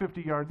move back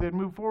 50 yards, they'd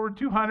move forward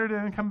 200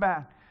 and then come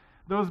back.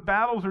 Those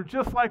battles are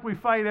just like we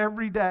fight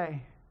every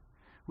day.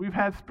 We've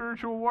had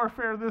spiritual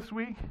warfare this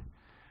week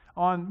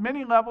on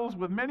many levels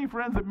with many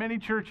friends at many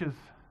churches.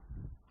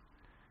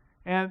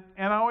 And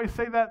I always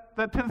say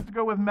that tends to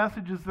go with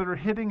messages that are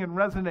hitting and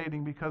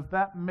resonating, because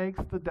that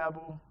makes the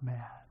devil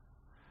mad.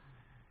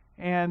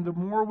 And the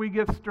more we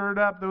get stirred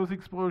up, those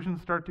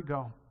explosions start to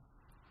go.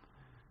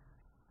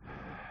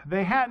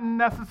 They hadn't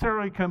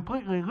necessarily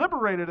completely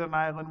liberated an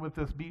island with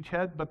this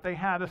beachhead, but they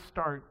had a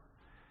start.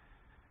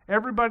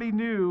 Everybody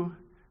knew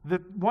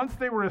that once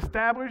they were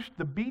established,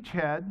 the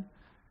beachhead,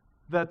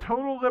 the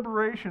total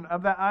liberation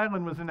of that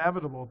island was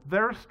inevitable.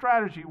 Their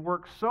strategy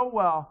worked so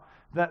well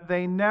that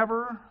they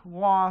never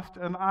lost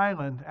an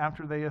island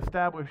after they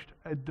established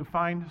a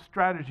defined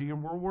strategy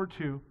in World War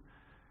II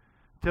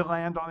to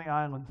land on the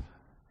islands.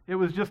 It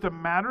was just a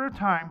matter of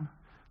time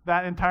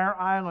that entire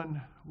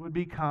island would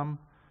become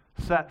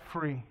set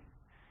free.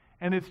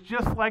 And it's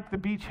just like the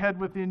beachhead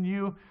within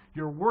you.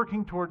 You're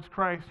working towards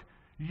Christ.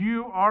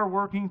 You are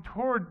working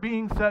toward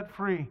being set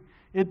free.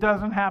 It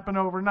doesn't happen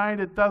overnight.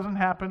 It doesn't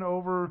happen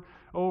over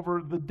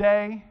the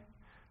day,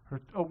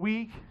 or a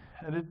week,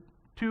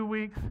 2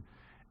 weeks.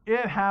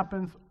 It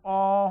happens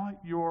all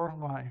your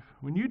life.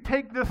 When you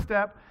take this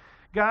step,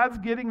 God's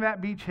getting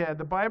that beachhead.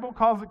 The Bible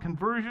calls it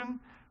conversion.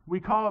 We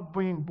call it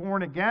being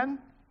born again.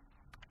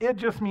 It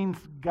just means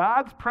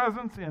God's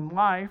presence in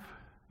life,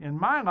 in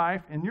my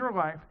life, in your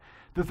life.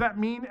 Does that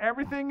mean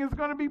everything is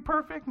going to be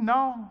perfect?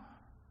 No.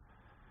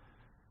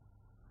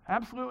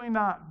 Absolutely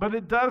not. But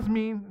it does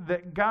mean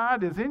that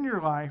God is in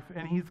your life,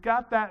 and He's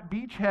got that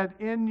beachhead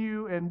in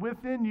you and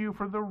within you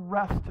for the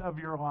rest of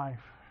your life.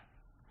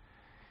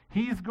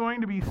 He's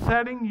going to be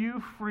setting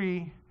you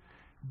free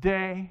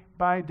day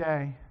by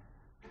day.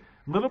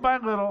 Little by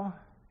little,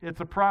 it's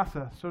a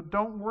process. So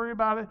don't worry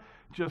about it.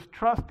 Just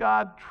trust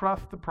God,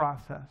 trust the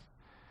process.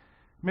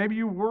 Maybe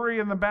you worry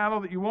in the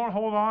battle that you won't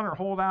hold on or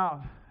hold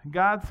out.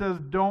 God says,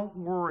 don't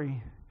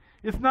worry.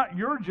 It's not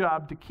your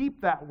job to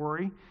keep that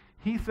worry.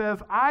 He says,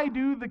 I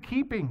do the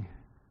keeping.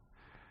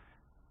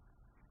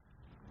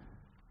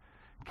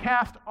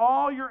 Cast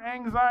all your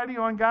anxiety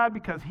on God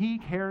because He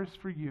cares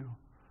for you.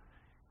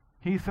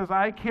 He says,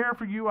 I care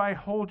for you. I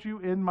hold you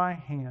in my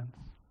hands.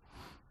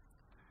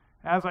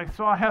 As I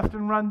saw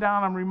Heston run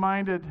down, I'm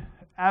reminded,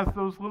 as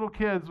those little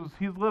kids,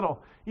 he's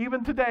little.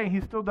 Even today,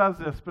 he still does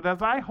this. But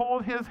as I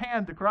hold his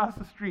hand to cross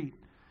the street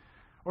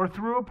or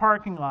through a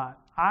parking lot,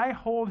 I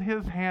hold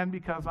his hand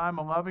because I'm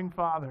a loving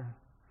father.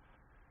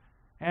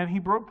 And he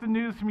broke the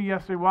news to me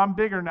yesterday, well, I'm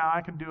bigger now,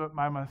 I can do it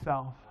by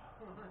myself.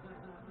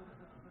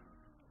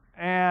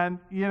 And,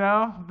 you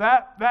know,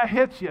 that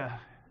hits you.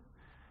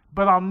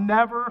 But I'll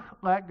never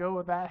let go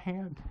of that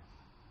hand.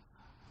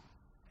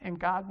 And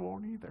God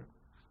won't either.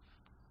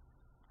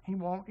 He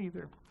won't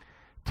either.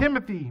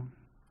 Timothy,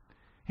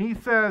 he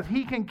says,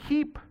 he can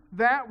keep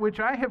that which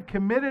I have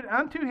committed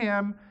unto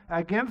him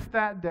against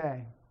that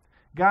day.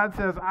 God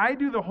says, I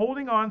do the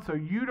holding on so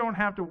you don't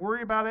have to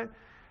worry about it.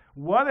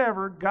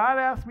 Whatever God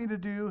asks me to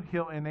do,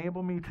 He'll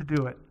enable me to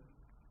do it.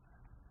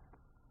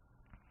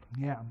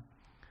 Yeah.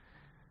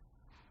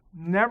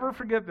 Never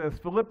forget this.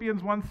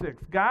 Philippians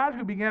 1:6. God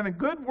who began a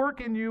good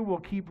work in you will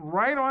keep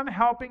right on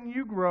helping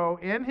you grow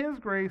in His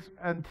grace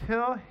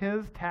until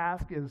His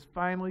task is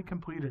finally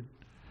completed.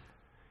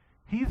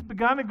 He's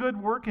begun a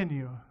good work in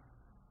you.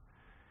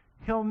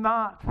 He'll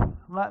not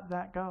let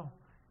that go.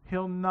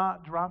 He'll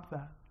not drop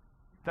that.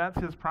 That's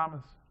His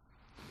promise.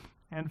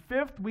 And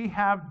fifth, we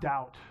have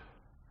doubt.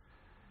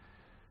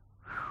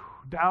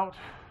 Doubt,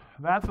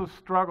 that's a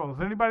struggle.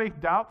 Does anybody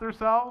doubt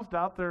themselves,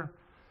 doubt their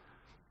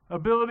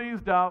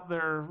abilities, doubt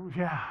their,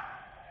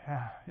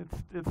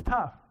 it's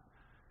tough.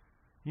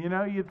 You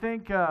know, you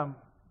think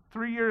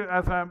 3 years,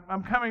 as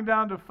I'm coming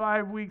down to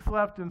 5 weeks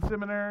left in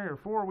seminary or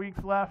 4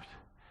 weeks left,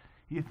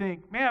 you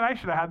think, man, I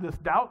should have had this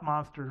doubt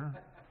monster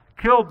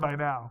killed by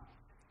now.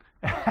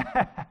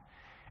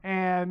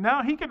 And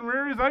now he can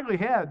rear his ugly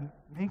head.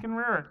 He can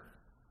rear it.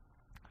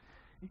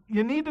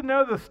 You need to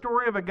know the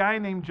story of a guy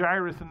named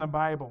Jairus in the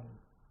Bible.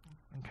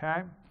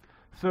 Okay?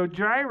 So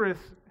Jairus,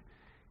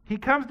 he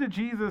comes to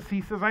Jesus.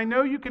 He says, I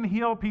know you can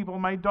heal people.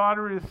 My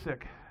daughter is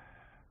sick.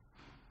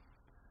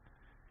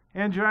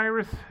 And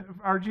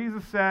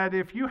Jesus said,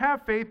 if you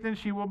have faith, then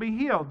she will be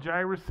healed.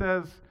 Jairus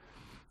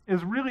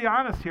is really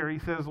honest here. He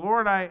says,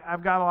 Lord,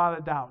 I've got a lot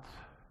of doubts.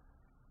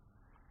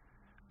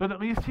 But at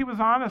least he was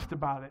honest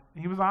about it.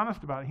 He was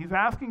honest about it. He's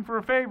asking for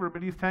a favor,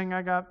 but he's saying,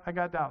 I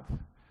got doubts.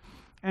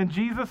 And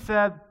Jesus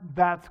said,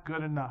 that's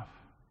good enough.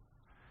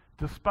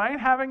 Despite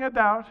having a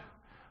doubt,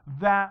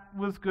 that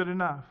was good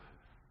enough.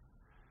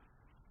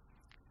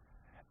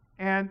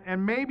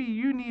 And maybe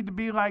you need to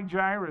be like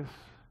Jairus.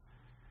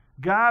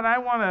 God, I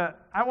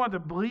want to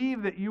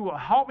believe that you will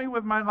help me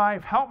with my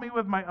life, help me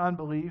with my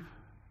unbelief.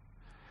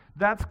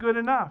 That's good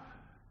enough.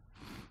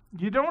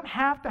 You don't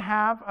have to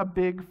have a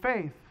big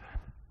faith.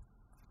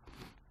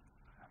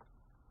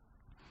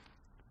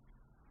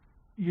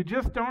 You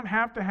just don't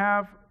have to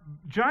have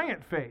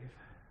giant faith.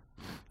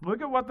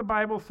 Look at what the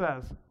Bible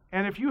says.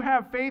 And if you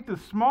have faith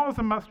as small as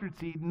a mustard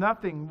seed,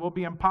 nothing will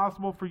be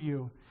impossible for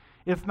you.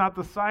 It's not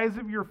the size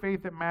of your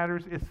faith that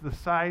matters, it's the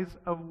size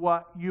of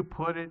what you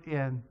put it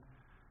in.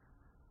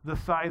 The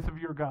size of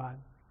your God.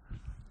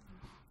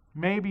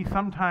 Maybe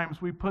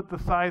sometimes we put the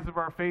size of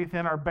our faith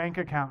in our bank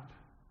account.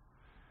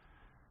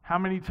 How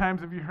many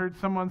times have you heard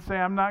someone say,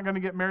 I'm not going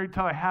to get married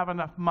till I have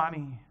enough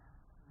money?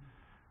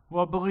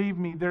 Well, believe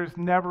me, there's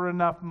never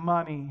enough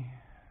money.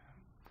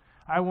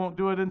 I won't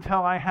do it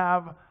until I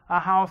have a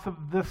house of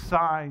this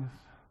size.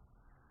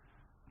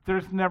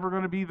 There's never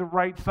going to be the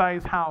right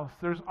size house.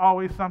 There's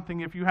always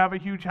something. If you have a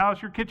huge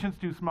house, your kitchen's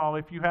too small.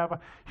 If you have a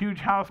huge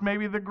house,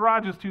 maybe the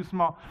garage is too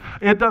small.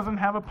 It doesn't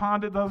have a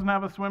pond. It doesn't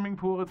have a swimming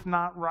pool. It's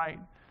not right.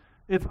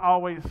 It's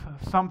always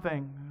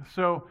something.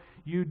 So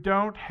you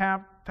don't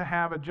have to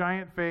have a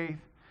giant faith.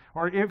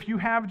 Or if you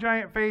have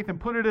giant faith and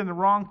put it in the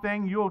wrong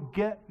thing, you'll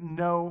get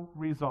no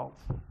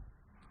results.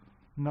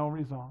 No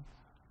results.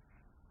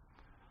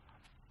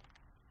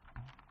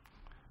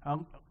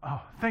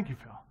 Thank you,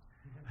 Phil.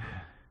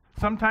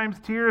 Sometimes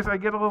tears, I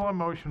get a little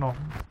emotional,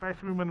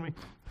 especially when we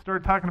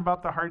start talking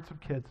about the hearts of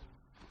kids.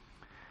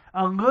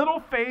 A little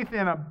faith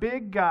in a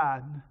big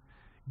God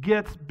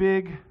gets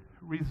big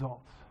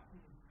results.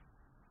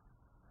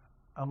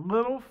 A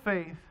little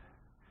faith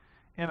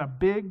in a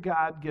big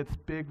God gets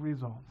big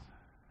results.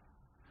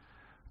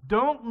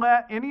 Don't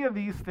let any of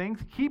these things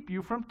keep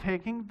you from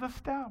taking the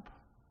step.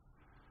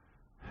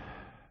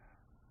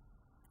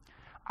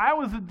 I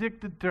was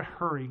addicted to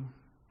hurry.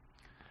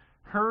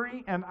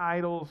 Hurry and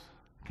idols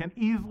can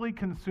easily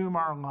consume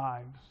our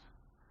lives.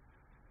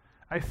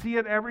 I see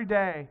it every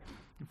day,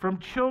 from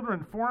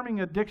children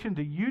forming addiction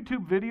to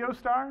YouTube video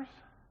stars.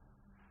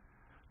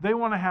 They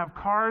want to have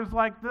cars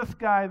like this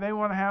guy. They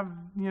want to have,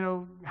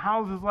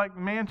 houses like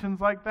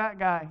mansions like that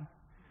guy.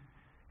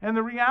 And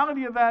the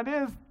reality of that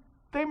is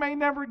they may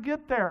never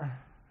get there.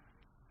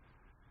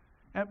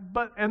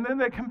 And then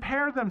they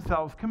compare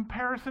themselves.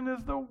 Comparison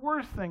is the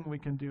worst thing we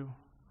can do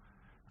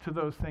to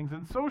those things.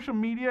 And social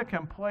media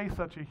can play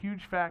such a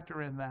huge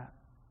factor in that.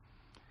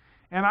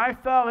 And I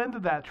fell into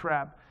that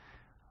trap.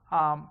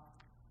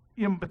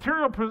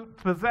 Material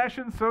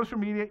possessions, social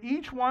media,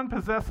 each one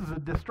possesses a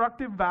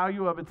destructive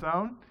value of its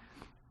own,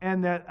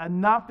 and that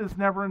enough is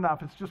never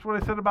enough. It's just what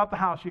I said about the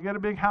house. You get a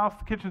big house,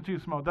 the kitchen's too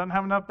small. It doesn't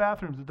have enough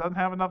bathrooms. It doesn't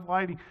have enough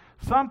lighting.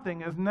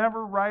 Something is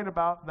never right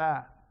about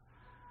that.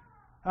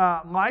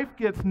 Life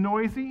gets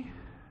noisy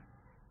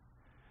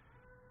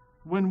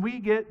when we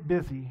get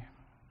busy.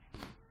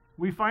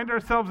 We find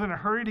ourselves in a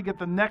hurry to get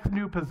the next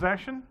new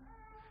possession,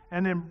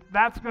 and then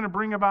that's going to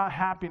bring about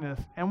happiness.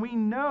 And we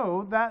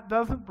know that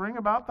doesn't bring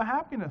about the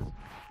happiness.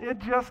 It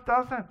just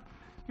doesn't.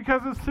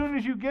 Because as soon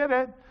as you get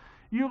it,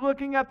 you're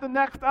looking at the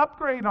next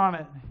upgrade on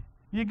it.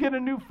 You get a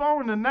new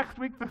phone, and next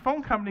week the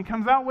phone company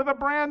comes out with a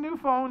brand new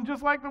phone,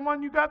 just like the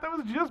one you got that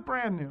was just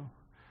brand new.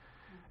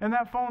 And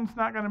that phone's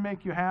not going to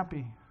make you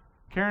happy.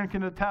 Karen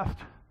can attest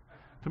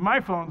to my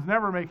phones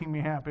never making me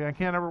happy. I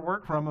can't ever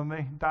work from them.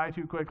 They die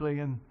too quickly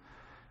and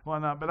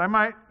whatnot. But I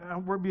might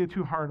be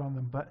too hard on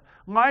them. But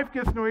life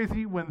gets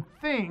noisy when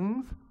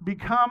things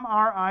become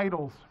our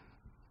idols.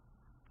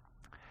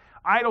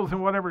 Idols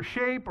in whatever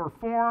shape or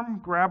form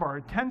grab our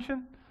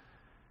attention.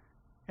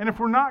 And if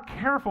we're not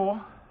careful,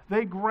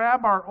 they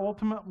grab our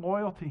ultimate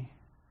loyalty.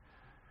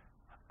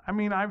 I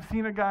mean, I've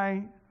seen a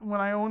guy,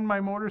 when I owned my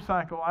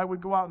motorcycle, I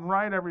would go out and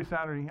ride every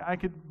Saturday. I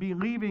could be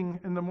leaving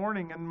in the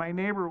morning, and my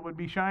neighbor would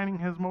be shining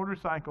his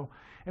motorcycle.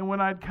 And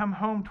when I'd come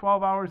home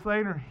 12 hours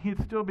later,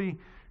 he'd still be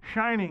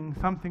shining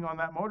something on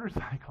that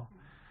motorcycle.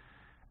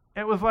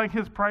 It was like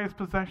his prized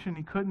possession.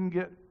 It couldn't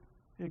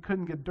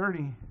get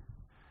dirty.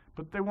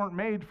 But they weren't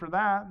made for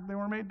that. They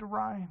were made to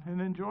ride and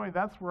enjoy.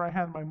 That's where I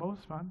had my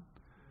most fun.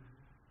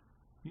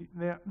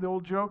 The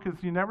old joke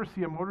is you never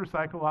see a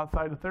motorcycle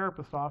outside a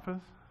therapist's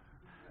office.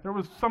 There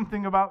was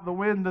something about the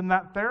wind and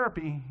that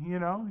therapy,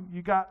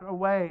 you got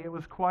away. It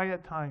was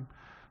quiet time.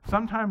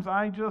 Sometimes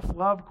I just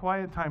love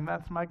quiet time.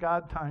 That's my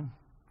God time.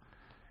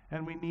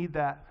 And we need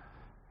that.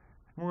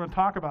 We're going to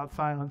talk about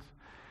silence.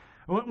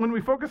 When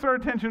we focus our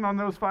attention on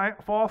those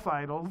false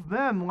idols,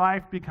 then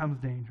life becomes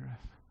dangerous.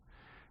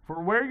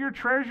 For where your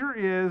treasure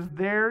is,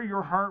 there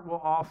your heart will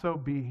also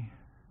be.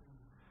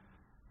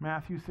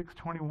 Matthew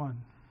 6:21.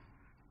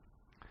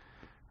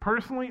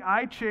 Personally,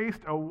 I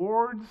chased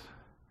awards,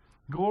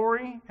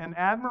 glory, and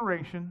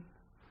admiration,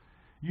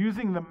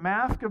 using the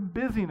mask of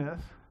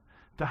busyness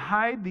to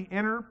hide the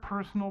inner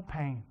personal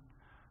pain.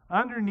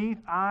 Underneath,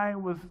 I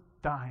was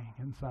dying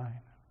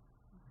inside.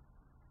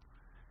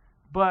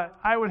 But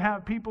I would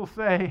have people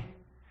say,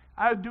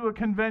 I would do a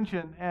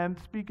convention and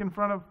speak in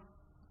front of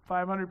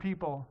 500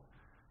 people,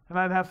 and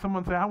I'd have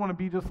someone say, I want to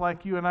be just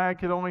like you, and I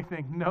could only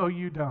think, no,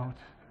 you don't.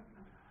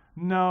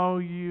 No,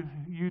 you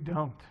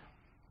don't.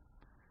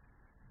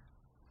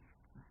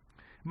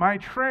 My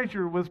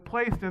treasure was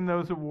placed in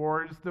those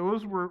awards. They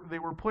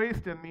were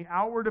placed in the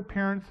outward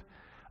appearance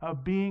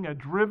of being a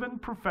driven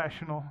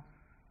professional,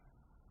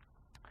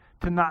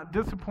 to not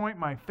disappoint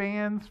my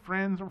fans,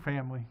 friends, or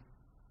family.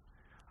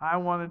 I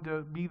wanted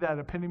to be that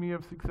epitome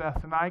of success,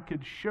 and I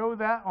could show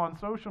that on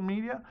social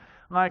media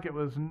like it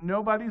was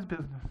nobody's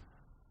business.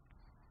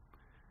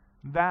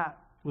 That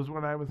was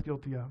what I was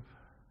guilty of.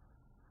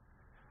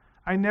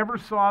 I never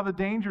saw the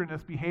danger in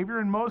this behavior,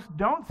 and most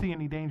don't see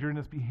any danger in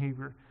this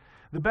behavior.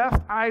 The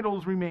best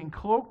idols remain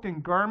cloaked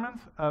in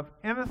garments of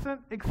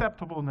innocent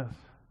acceptableness.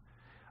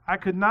 I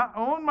could not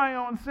own my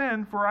own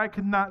sin, for I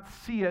could not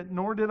see it,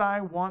 nor did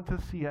I want to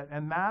see it.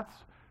 And that's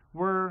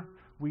where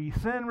we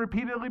sin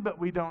repeatedly, but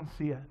we don't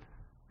see it.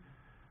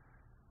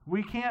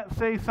 We can't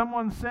say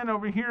someone's sin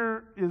over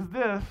here is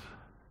this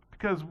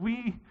because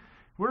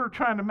we're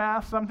trying to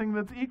mask something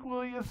that's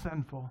equally as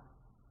sinful.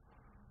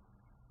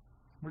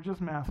 We're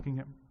just masking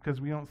it because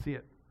we don't see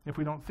it. If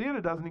we don't see it,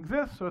 it doesn't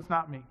exist, so it's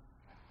not me.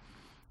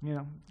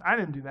 I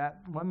didn't do that.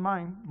 Wasn't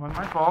my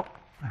fault.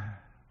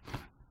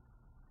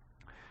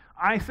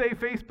 I say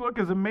Facebook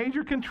is a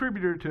major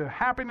contributor to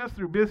happiness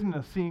through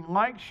busyness, seeing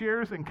likes,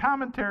 shares, and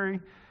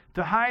commentary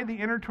to hide the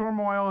inner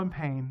turmoil and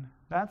pain.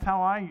 That's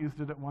how I used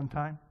it at one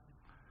time.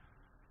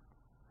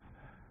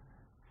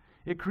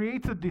 It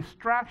creates a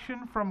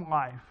distraction from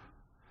life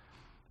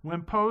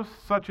when posts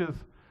such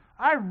as,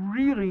 "I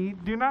really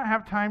do not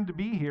have time to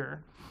be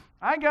here.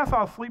 I guess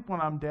I'll sleep when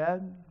I'm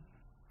dead."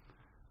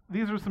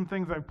 These are some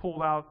things I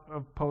pulled out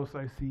of posts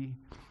I see.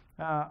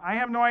 "I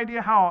have no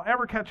idea how I'll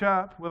ever catch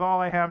up with all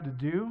I have to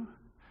do."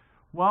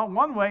 Well,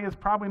 one way is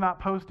probably not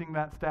posting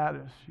that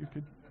status. You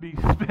could be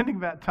spending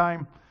that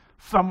time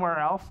somewhere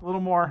else, a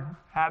little more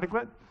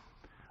adequate.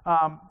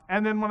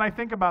 And then when I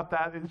think about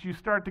that, as you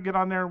start to get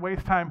on there and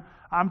waste time,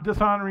 I'm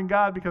dishonoring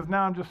God because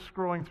now I'm just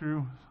scrolling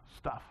through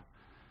stuff.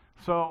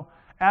 So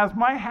as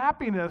my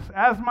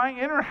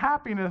inner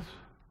happiness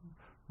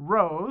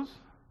rose,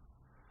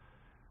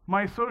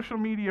 my social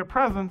media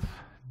presence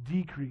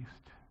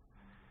decreased.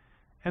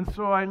 And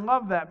so I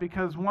love that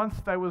because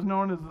once I was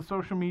known as the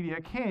social media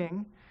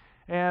king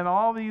and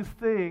all these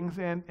things,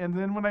 and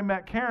then when I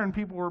met Karen,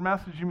 people were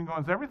messaging me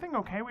going, "Is everything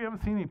okay? We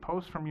haven't seen any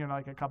posts from you in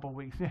like a couple of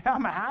weeks." Yeah,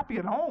 I'm happy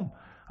at home.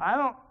 I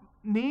don't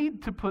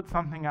need to put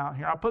something out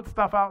here. I'll put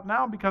stuff out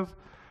now because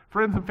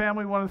friends and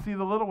family want to see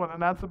the little one,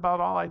 and that's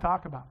about all I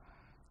talk about.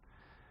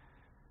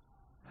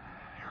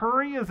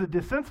 Hurry is a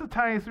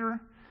desensitizer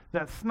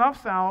that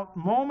snuffs out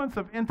moments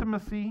of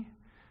intimacy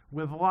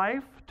with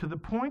life to the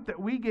point that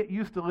we get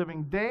used to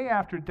living day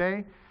after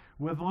day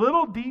with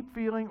little deep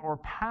feeling or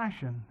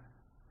passion.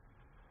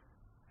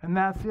 And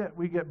that's it.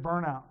 We get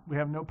burnout. We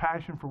have no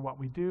passion for what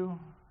we do,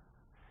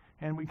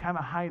 and we kind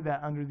of hide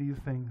that under these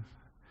things.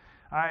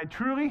 I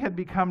truly had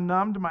become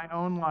numb to my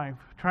own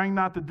life. Trying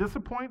not to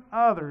disappoint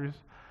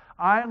others,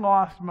 I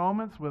lost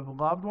moments with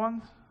loved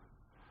ones,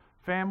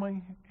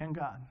 family, and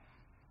God.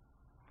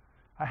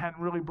 I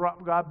hadn't really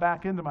brought God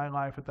back into my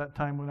life at that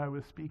time when I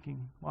was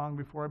speaking, long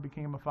before I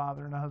became a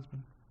father and a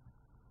husband.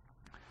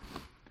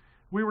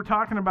 We were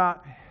talking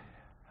about,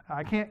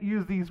 I can't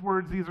use these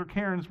words, these are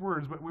Karen's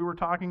words, but we were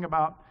talking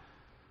about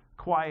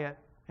quiet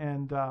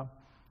and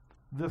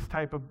this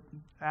type of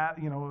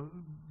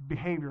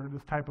behavior,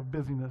 this type of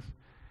busyness.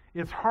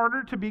 It's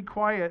harder to be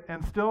quiet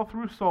and still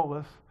through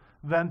solace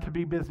than to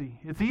be busy.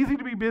 It's easy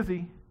to be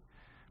busy,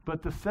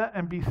 but to sit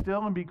and be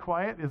still and be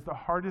quiet is the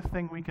hardest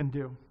thing we can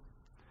do.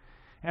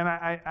 And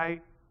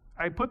I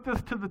put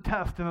this to the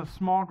test in a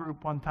small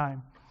group one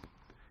time.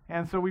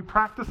 And so we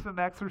practiced an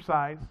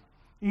exercise.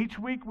 Each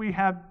week we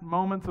had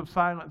moments of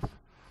silence.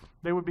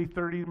 They would be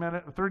 30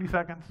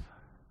 seconds,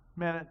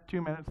 minute,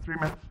 2 minutes, 3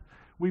 minutes.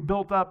 We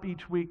built up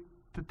each week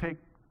to take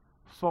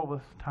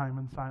solace time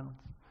in silence.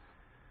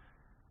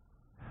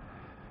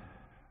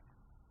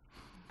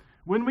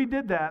 When we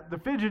did that, the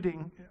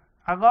fidgeting,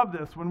 I love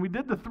this. When we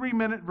did the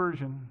 3-minute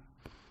version,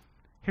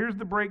 here's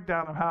the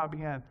breakdown of how it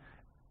began.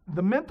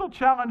 The mental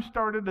challenge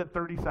started at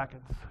 30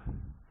 seconds.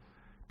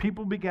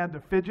 People began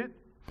to fidget.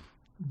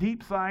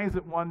 Deep sighs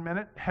at 1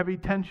 minute. Heavy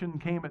tension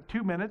came at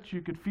 2 minutes.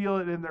 You could feel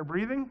it in their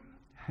breathing.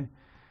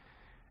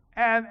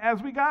 And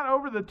as we got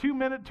over the 2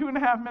 minute,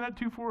 2.5 minute,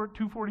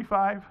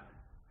 2:45,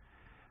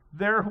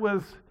 there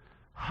was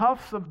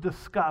huffs of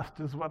disgust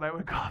is what I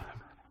would call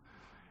them.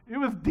 It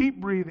was deep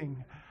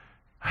breathing.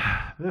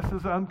 This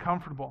is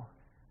uncomfortable.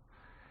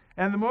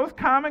 And the most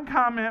common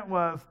comment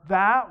was,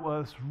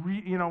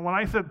 when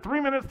I said 3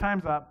 minutes,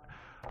 time's up,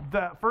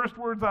 the first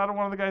words out of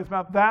one of the guys'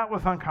 mouth, that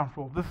was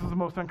uncomfortable. This is the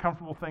most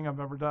uncomfortable thing I've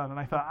ever done. And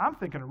I thought, I'm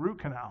thinking a root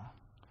canal.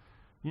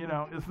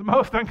 It's the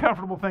most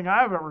uncomfortable thing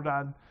I've ever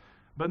done,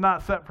 but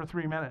not set for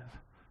 3 minutes.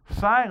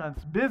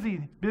 Silence,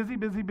 busy,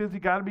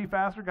 gotta be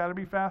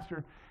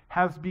faster,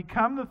 has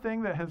become the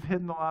thing that has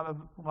hidden a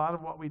lot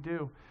of what we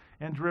do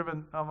and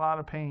driven a lot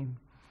of pain.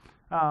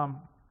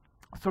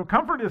 So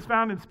comfort is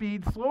found in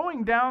speed.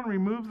 Slowing down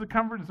removes the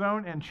comfort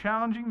zone and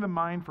challenging the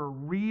mind for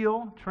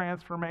real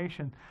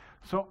transformation.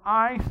 So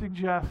I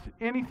suggest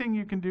anything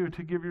you can do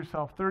to give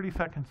yourself 30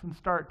 seconds and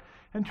start.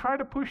 And try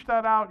to push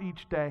that out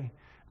each day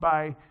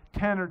by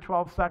 10 or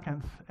 12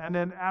 seconds. And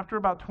then after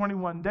about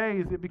 21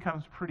 days, it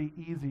becomes pretty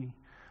easy.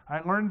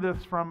 I learned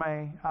this from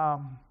a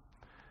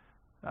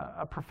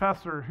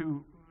professor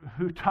who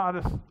taught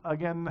us,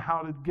 again,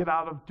 how to get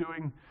out of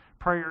doing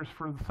prayers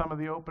for some of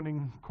the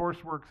opening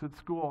courseworks at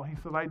school. He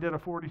said, I did a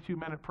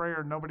 42-minute prayer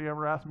and nobody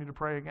ever asked me to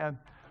pray again.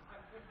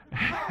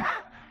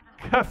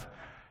 Because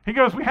he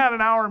goes, we had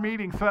an hour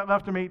meeting, so that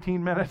left him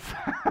 18 minutes.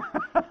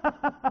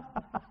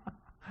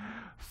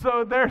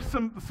 So there's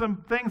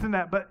some things in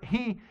that. But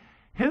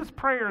his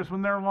prayers,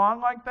 when they're long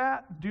like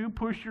that, do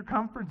push your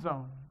comfort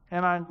zone.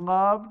 And I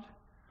loved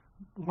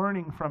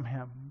learning from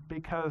him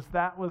because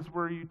that was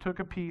where you took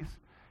a piece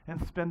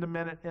and spend a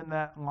minute in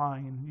that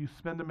line. You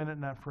spend a minute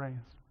in that phrase.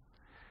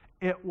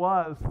 it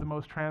was the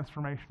most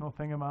transformational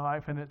thing in my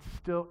life, and it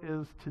still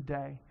is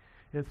today.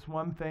 It's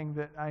one thing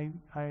that I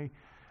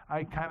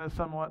kind of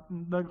somewhat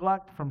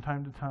neglect from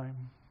time to time,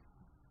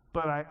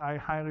 but I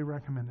highly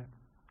recommend it.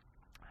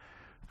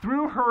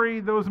 Through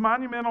hurry, those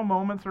monumental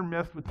moments are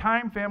missed with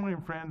time, family,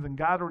 and friends, and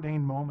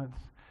God-ordained moments.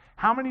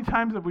 How many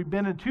times have we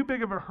been in too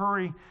big of a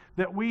hurry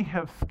that we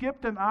have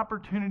skipped an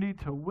opportunity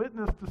to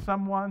witness to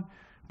someone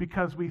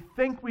because we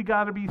think we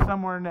got to be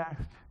somewhere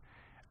next?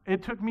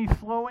 It took me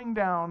slowing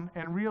down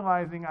and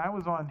realizing I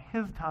was on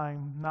his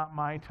time, not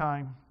my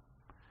time,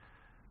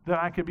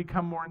 that I could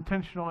become more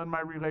intentional in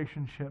my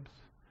relationships.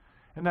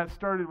 And that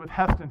started with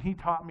Heston. He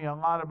taught me a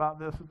lot about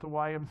this at the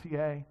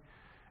YMCA.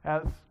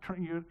 As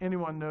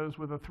anyone knows,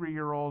 with a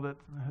 3-year-old at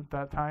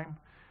that time,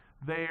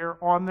 they're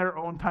on their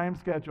own time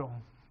schedule.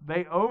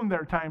 They own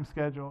their time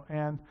schedule,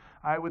 and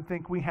I would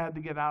think we had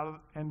to get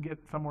out and get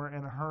somewhere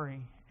in a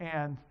hurry.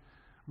 And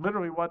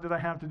literally, what did I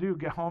have to do?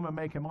 Get home and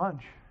make him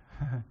lunch.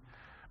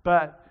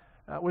 But,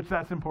 which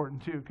that's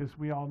important too, because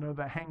we all know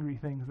the hangry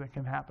things that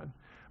can happen.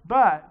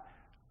 But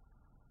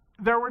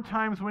there were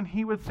times when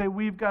he would say,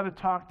 we've got to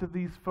talk to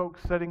these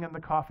folks sitting in the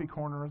coffee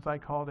corner, as I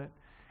called it.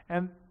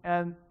 And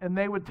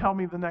they would tell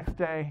me the next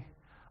day,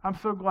 I'm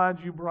so glad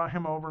you brought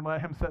him over and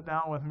let him sit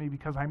down with me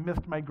because I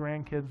missed my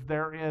grandkids.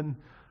 They're in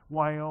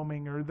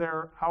Wyoming, or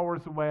they're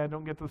hours away. I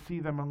don't get to see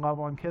them and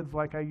love on kids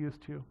like I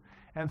used to.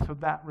 And so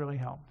that really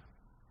helped.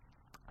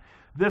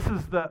 This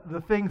is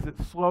the things that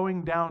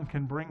slowing down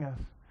can bring us.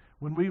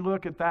 When we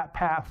look at that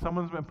path,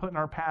 someone's been put in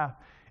our path.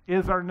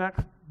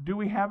 Do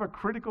we have a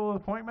critical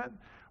appointment,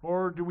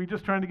 or do we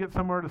just trying to get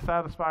somewhere to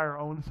satisfy our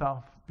own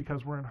self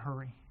because we're in a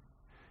hurry?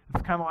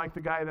 It's kind of like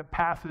the guy that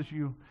passes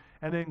you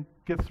and then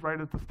gets right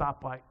at the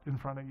stoplight in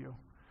front of you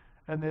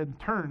and then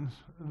turns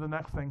the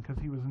next thing because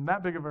he was in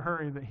that big of a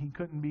hurry that he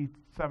couldn't be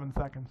 7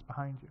 seconds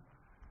behind you.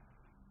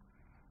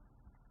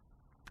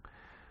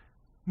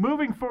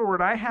 Moving forward,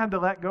 I had to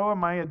let go of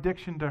my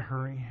addiction to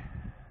hurry.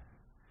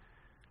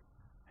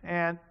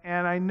 And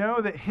I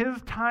know that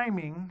his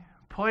timing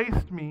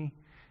placed me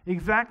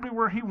exactly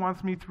where he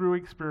wants me through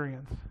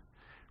experience.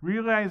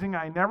 Realizing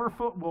I never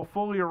will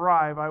fully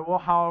arrive, I will,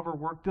 however,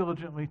 work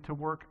diligently to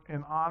work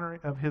in honor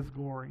of his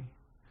glory.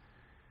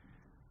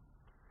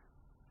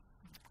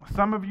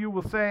 Some of you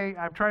will say,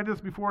 I've tried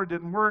this before, it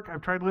didn't work.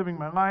 I've tried living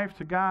my life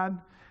to God.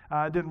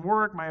 It didn't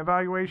work. My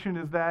evaluation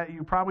is that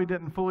you probably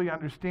didn't fully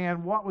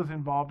understand what was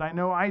involved. I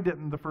know I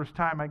didn't the first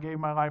time I gave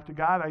my life to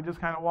God. I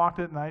just kind of walked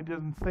it and I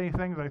didn't say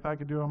things I thought I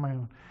could do on my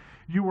own.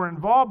 You were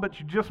involved, but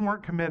you just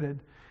weren't committed.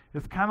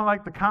 It's kind of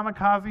like the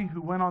kamikaze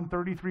who went on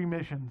 33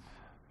 missions.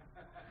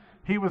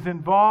 He was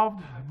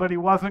involved, but he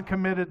wasn't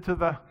committed to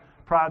the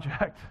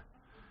project.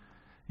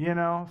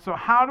 So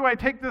how do I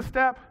take this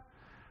step?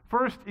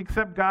 First,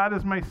 accept God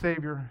as my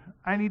Savior.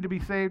 I need to be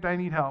saved. I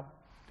need help.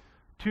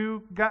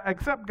 2,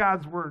 accept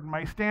God's Word,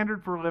 my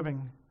standard for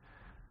living.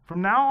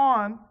 From now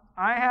on,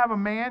 I have a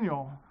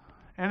manual,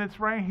 and it's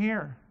right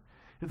here.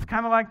 It's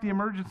kind of like the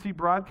emergency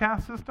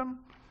broadcast system.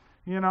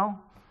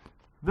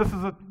 This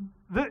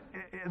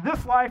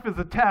life is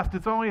a test.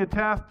 It's only a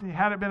test.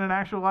 Had it been an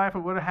actual life, it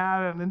would have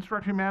had an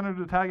instruction manual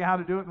to tell you how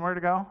to do it and where to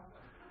go.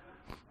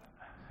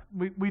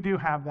 We do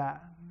have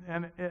that,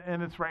 and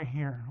it's right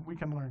here. We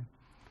can learn.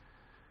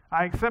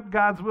 I accept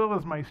God's will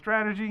as my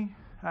strategy.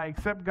 I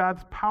accept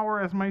God's power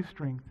as my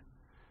strength.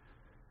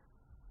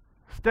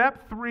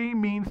 Step 3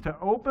 means to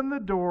open the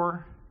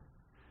door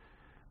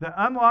that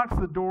unlocks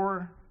the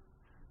door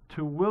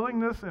to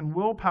willingness and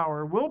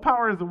willpower.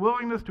 Willpower is the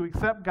willingness to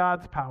accept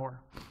God's power.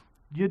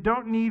 You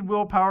don't need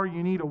willpower,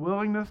 you need a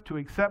willingness to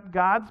accept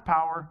God's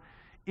power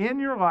in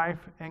your life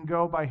and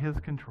go by his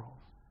controls.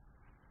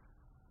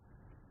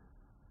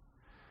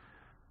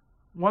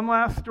 One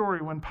last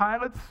story. When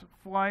pilots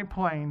fly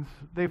planes,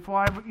 they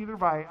fly either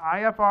by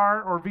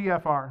IFR or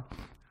VFR.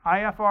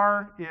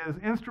 IFR is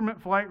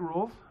instrument flight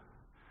rules,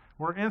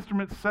 where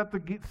instruments set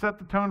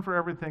the tone for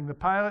everything. The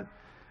pilot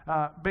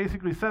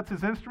basically sets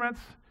his instruments,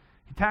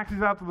 he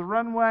taxis out to the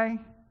runway,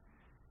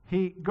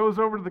 he goes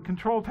over to the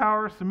control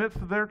tower, submits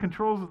to their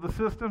controls of the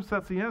system,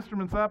 sets the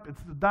instruments up.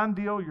 It's a done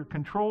deal. You're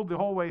controlled the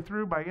whole way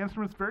through by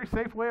instruments. Very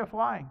safe way of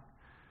flying.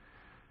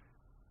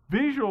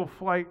 Visual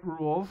flight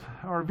rules,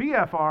 or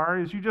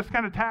VFR, is you just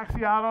kind of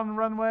taxi out on the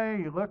runway,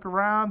 you look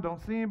around,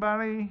 don't see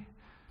anybody.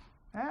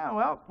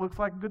 Looks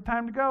like a good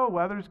time to go.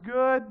 Weather's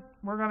good,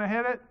 we're going to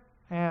hit it,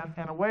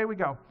 and away we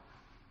go.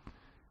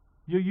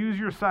 You use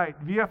your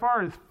sight.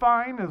 VFR is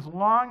fine as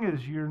long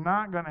as you're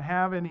not going to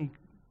have any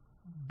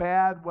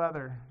bad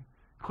weather.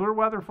 Clear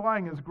weather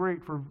flying is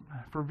great for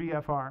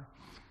VFR.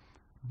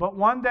 But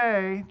one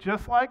day,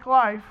 just like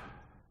life,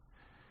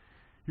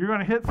 you're going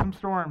to hit some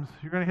storms,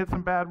 you're going to hit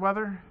some bad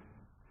weather,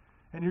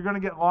 and you're going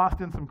to get lost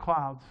in some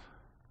clouds.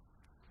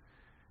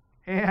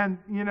 And,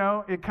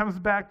 it comes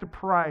back to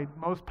pride.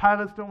 Most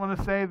pilots don't want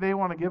to say they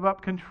want to give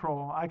up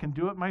control. I can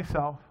do it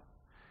myself.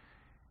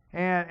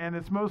 And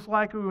it's most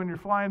likely when you're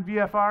flying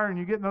VFR and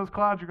you get in those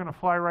clouds, you're going to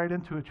fly right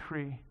into a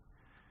tree.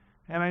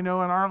 And I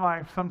know in our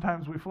life,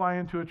 sometimes we fly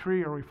into a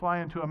tree or we fly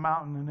into a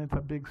mountain and it's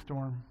a big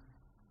storm.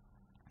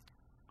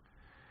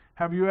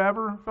 Have you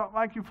ever felt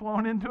like you've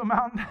flown into a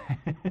mountain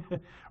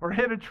or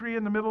hit a tree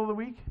in the middle of the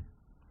week?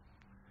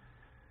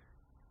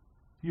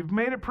 You've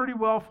made it pretty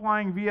well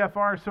flying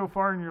VFR so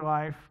far in your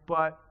life,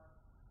 but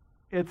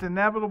it's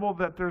inevitable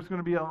that there's going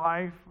to be a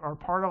life or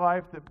part of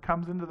life that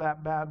comes into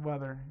that bad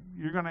weather.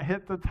 You're going to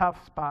hit the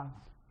tough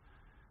spots.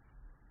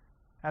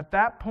 At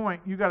that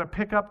point, you got to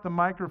pick up the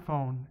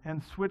microphone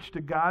and switch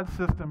to God's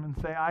system and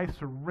say, I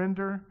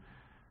surrender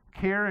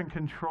care and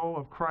control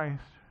of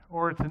Christ,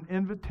 or it's an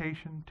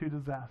invitation to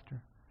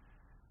disaster.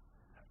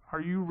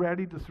 Are you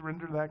ready to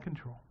surrender that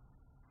control?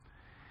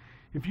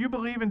 If you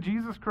believe in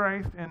Jesus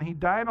Christ and he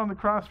died on the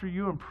cross for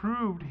you and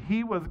proved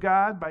he was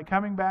God by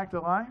coming back to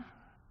life,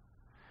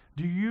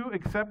 do you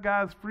accept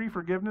God's free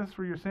forgiveness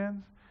for your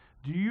sins?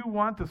 Do you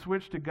want to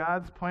switch to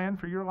God's plan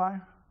for your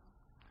life?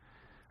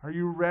 Are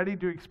you ready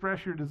to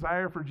express your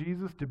desire for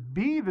Jesus to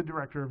be the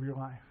director of your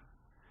life?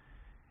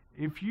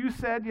 If you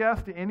said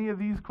yes to any of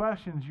these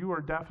questions, you are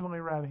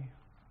definitely ready.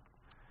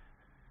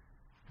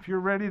 If you're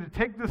ready to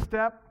take this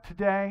step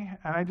today,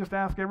 and I just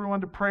ask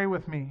everyone to pray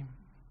with me.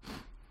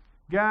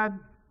 God,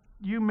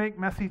 you make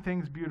messy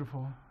things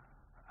beautiful.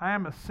 I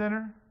am a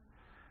sinner.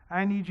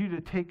 I need you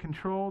to take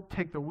control,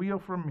 take the wheel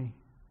from me.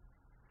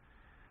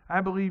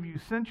 I believe you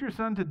sent your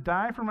son to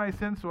die for my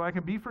sins so I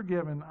can be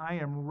forgiven. I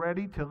am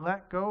ready to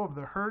let go of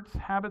the hurts,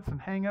 habits, and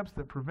hang-ups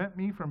that prevent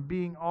me from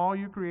being all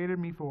you created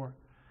me for.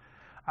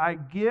 I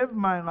give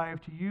my life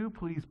to you.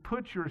 Please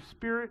put your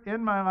spirit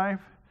in my life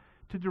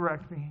to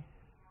direct me.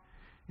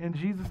 In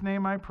Jesus'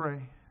 name I pray.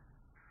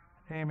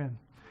 Amen.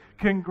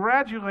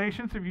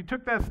 Congratulations. If you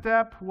took that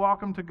step,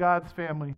 welcome to God's family.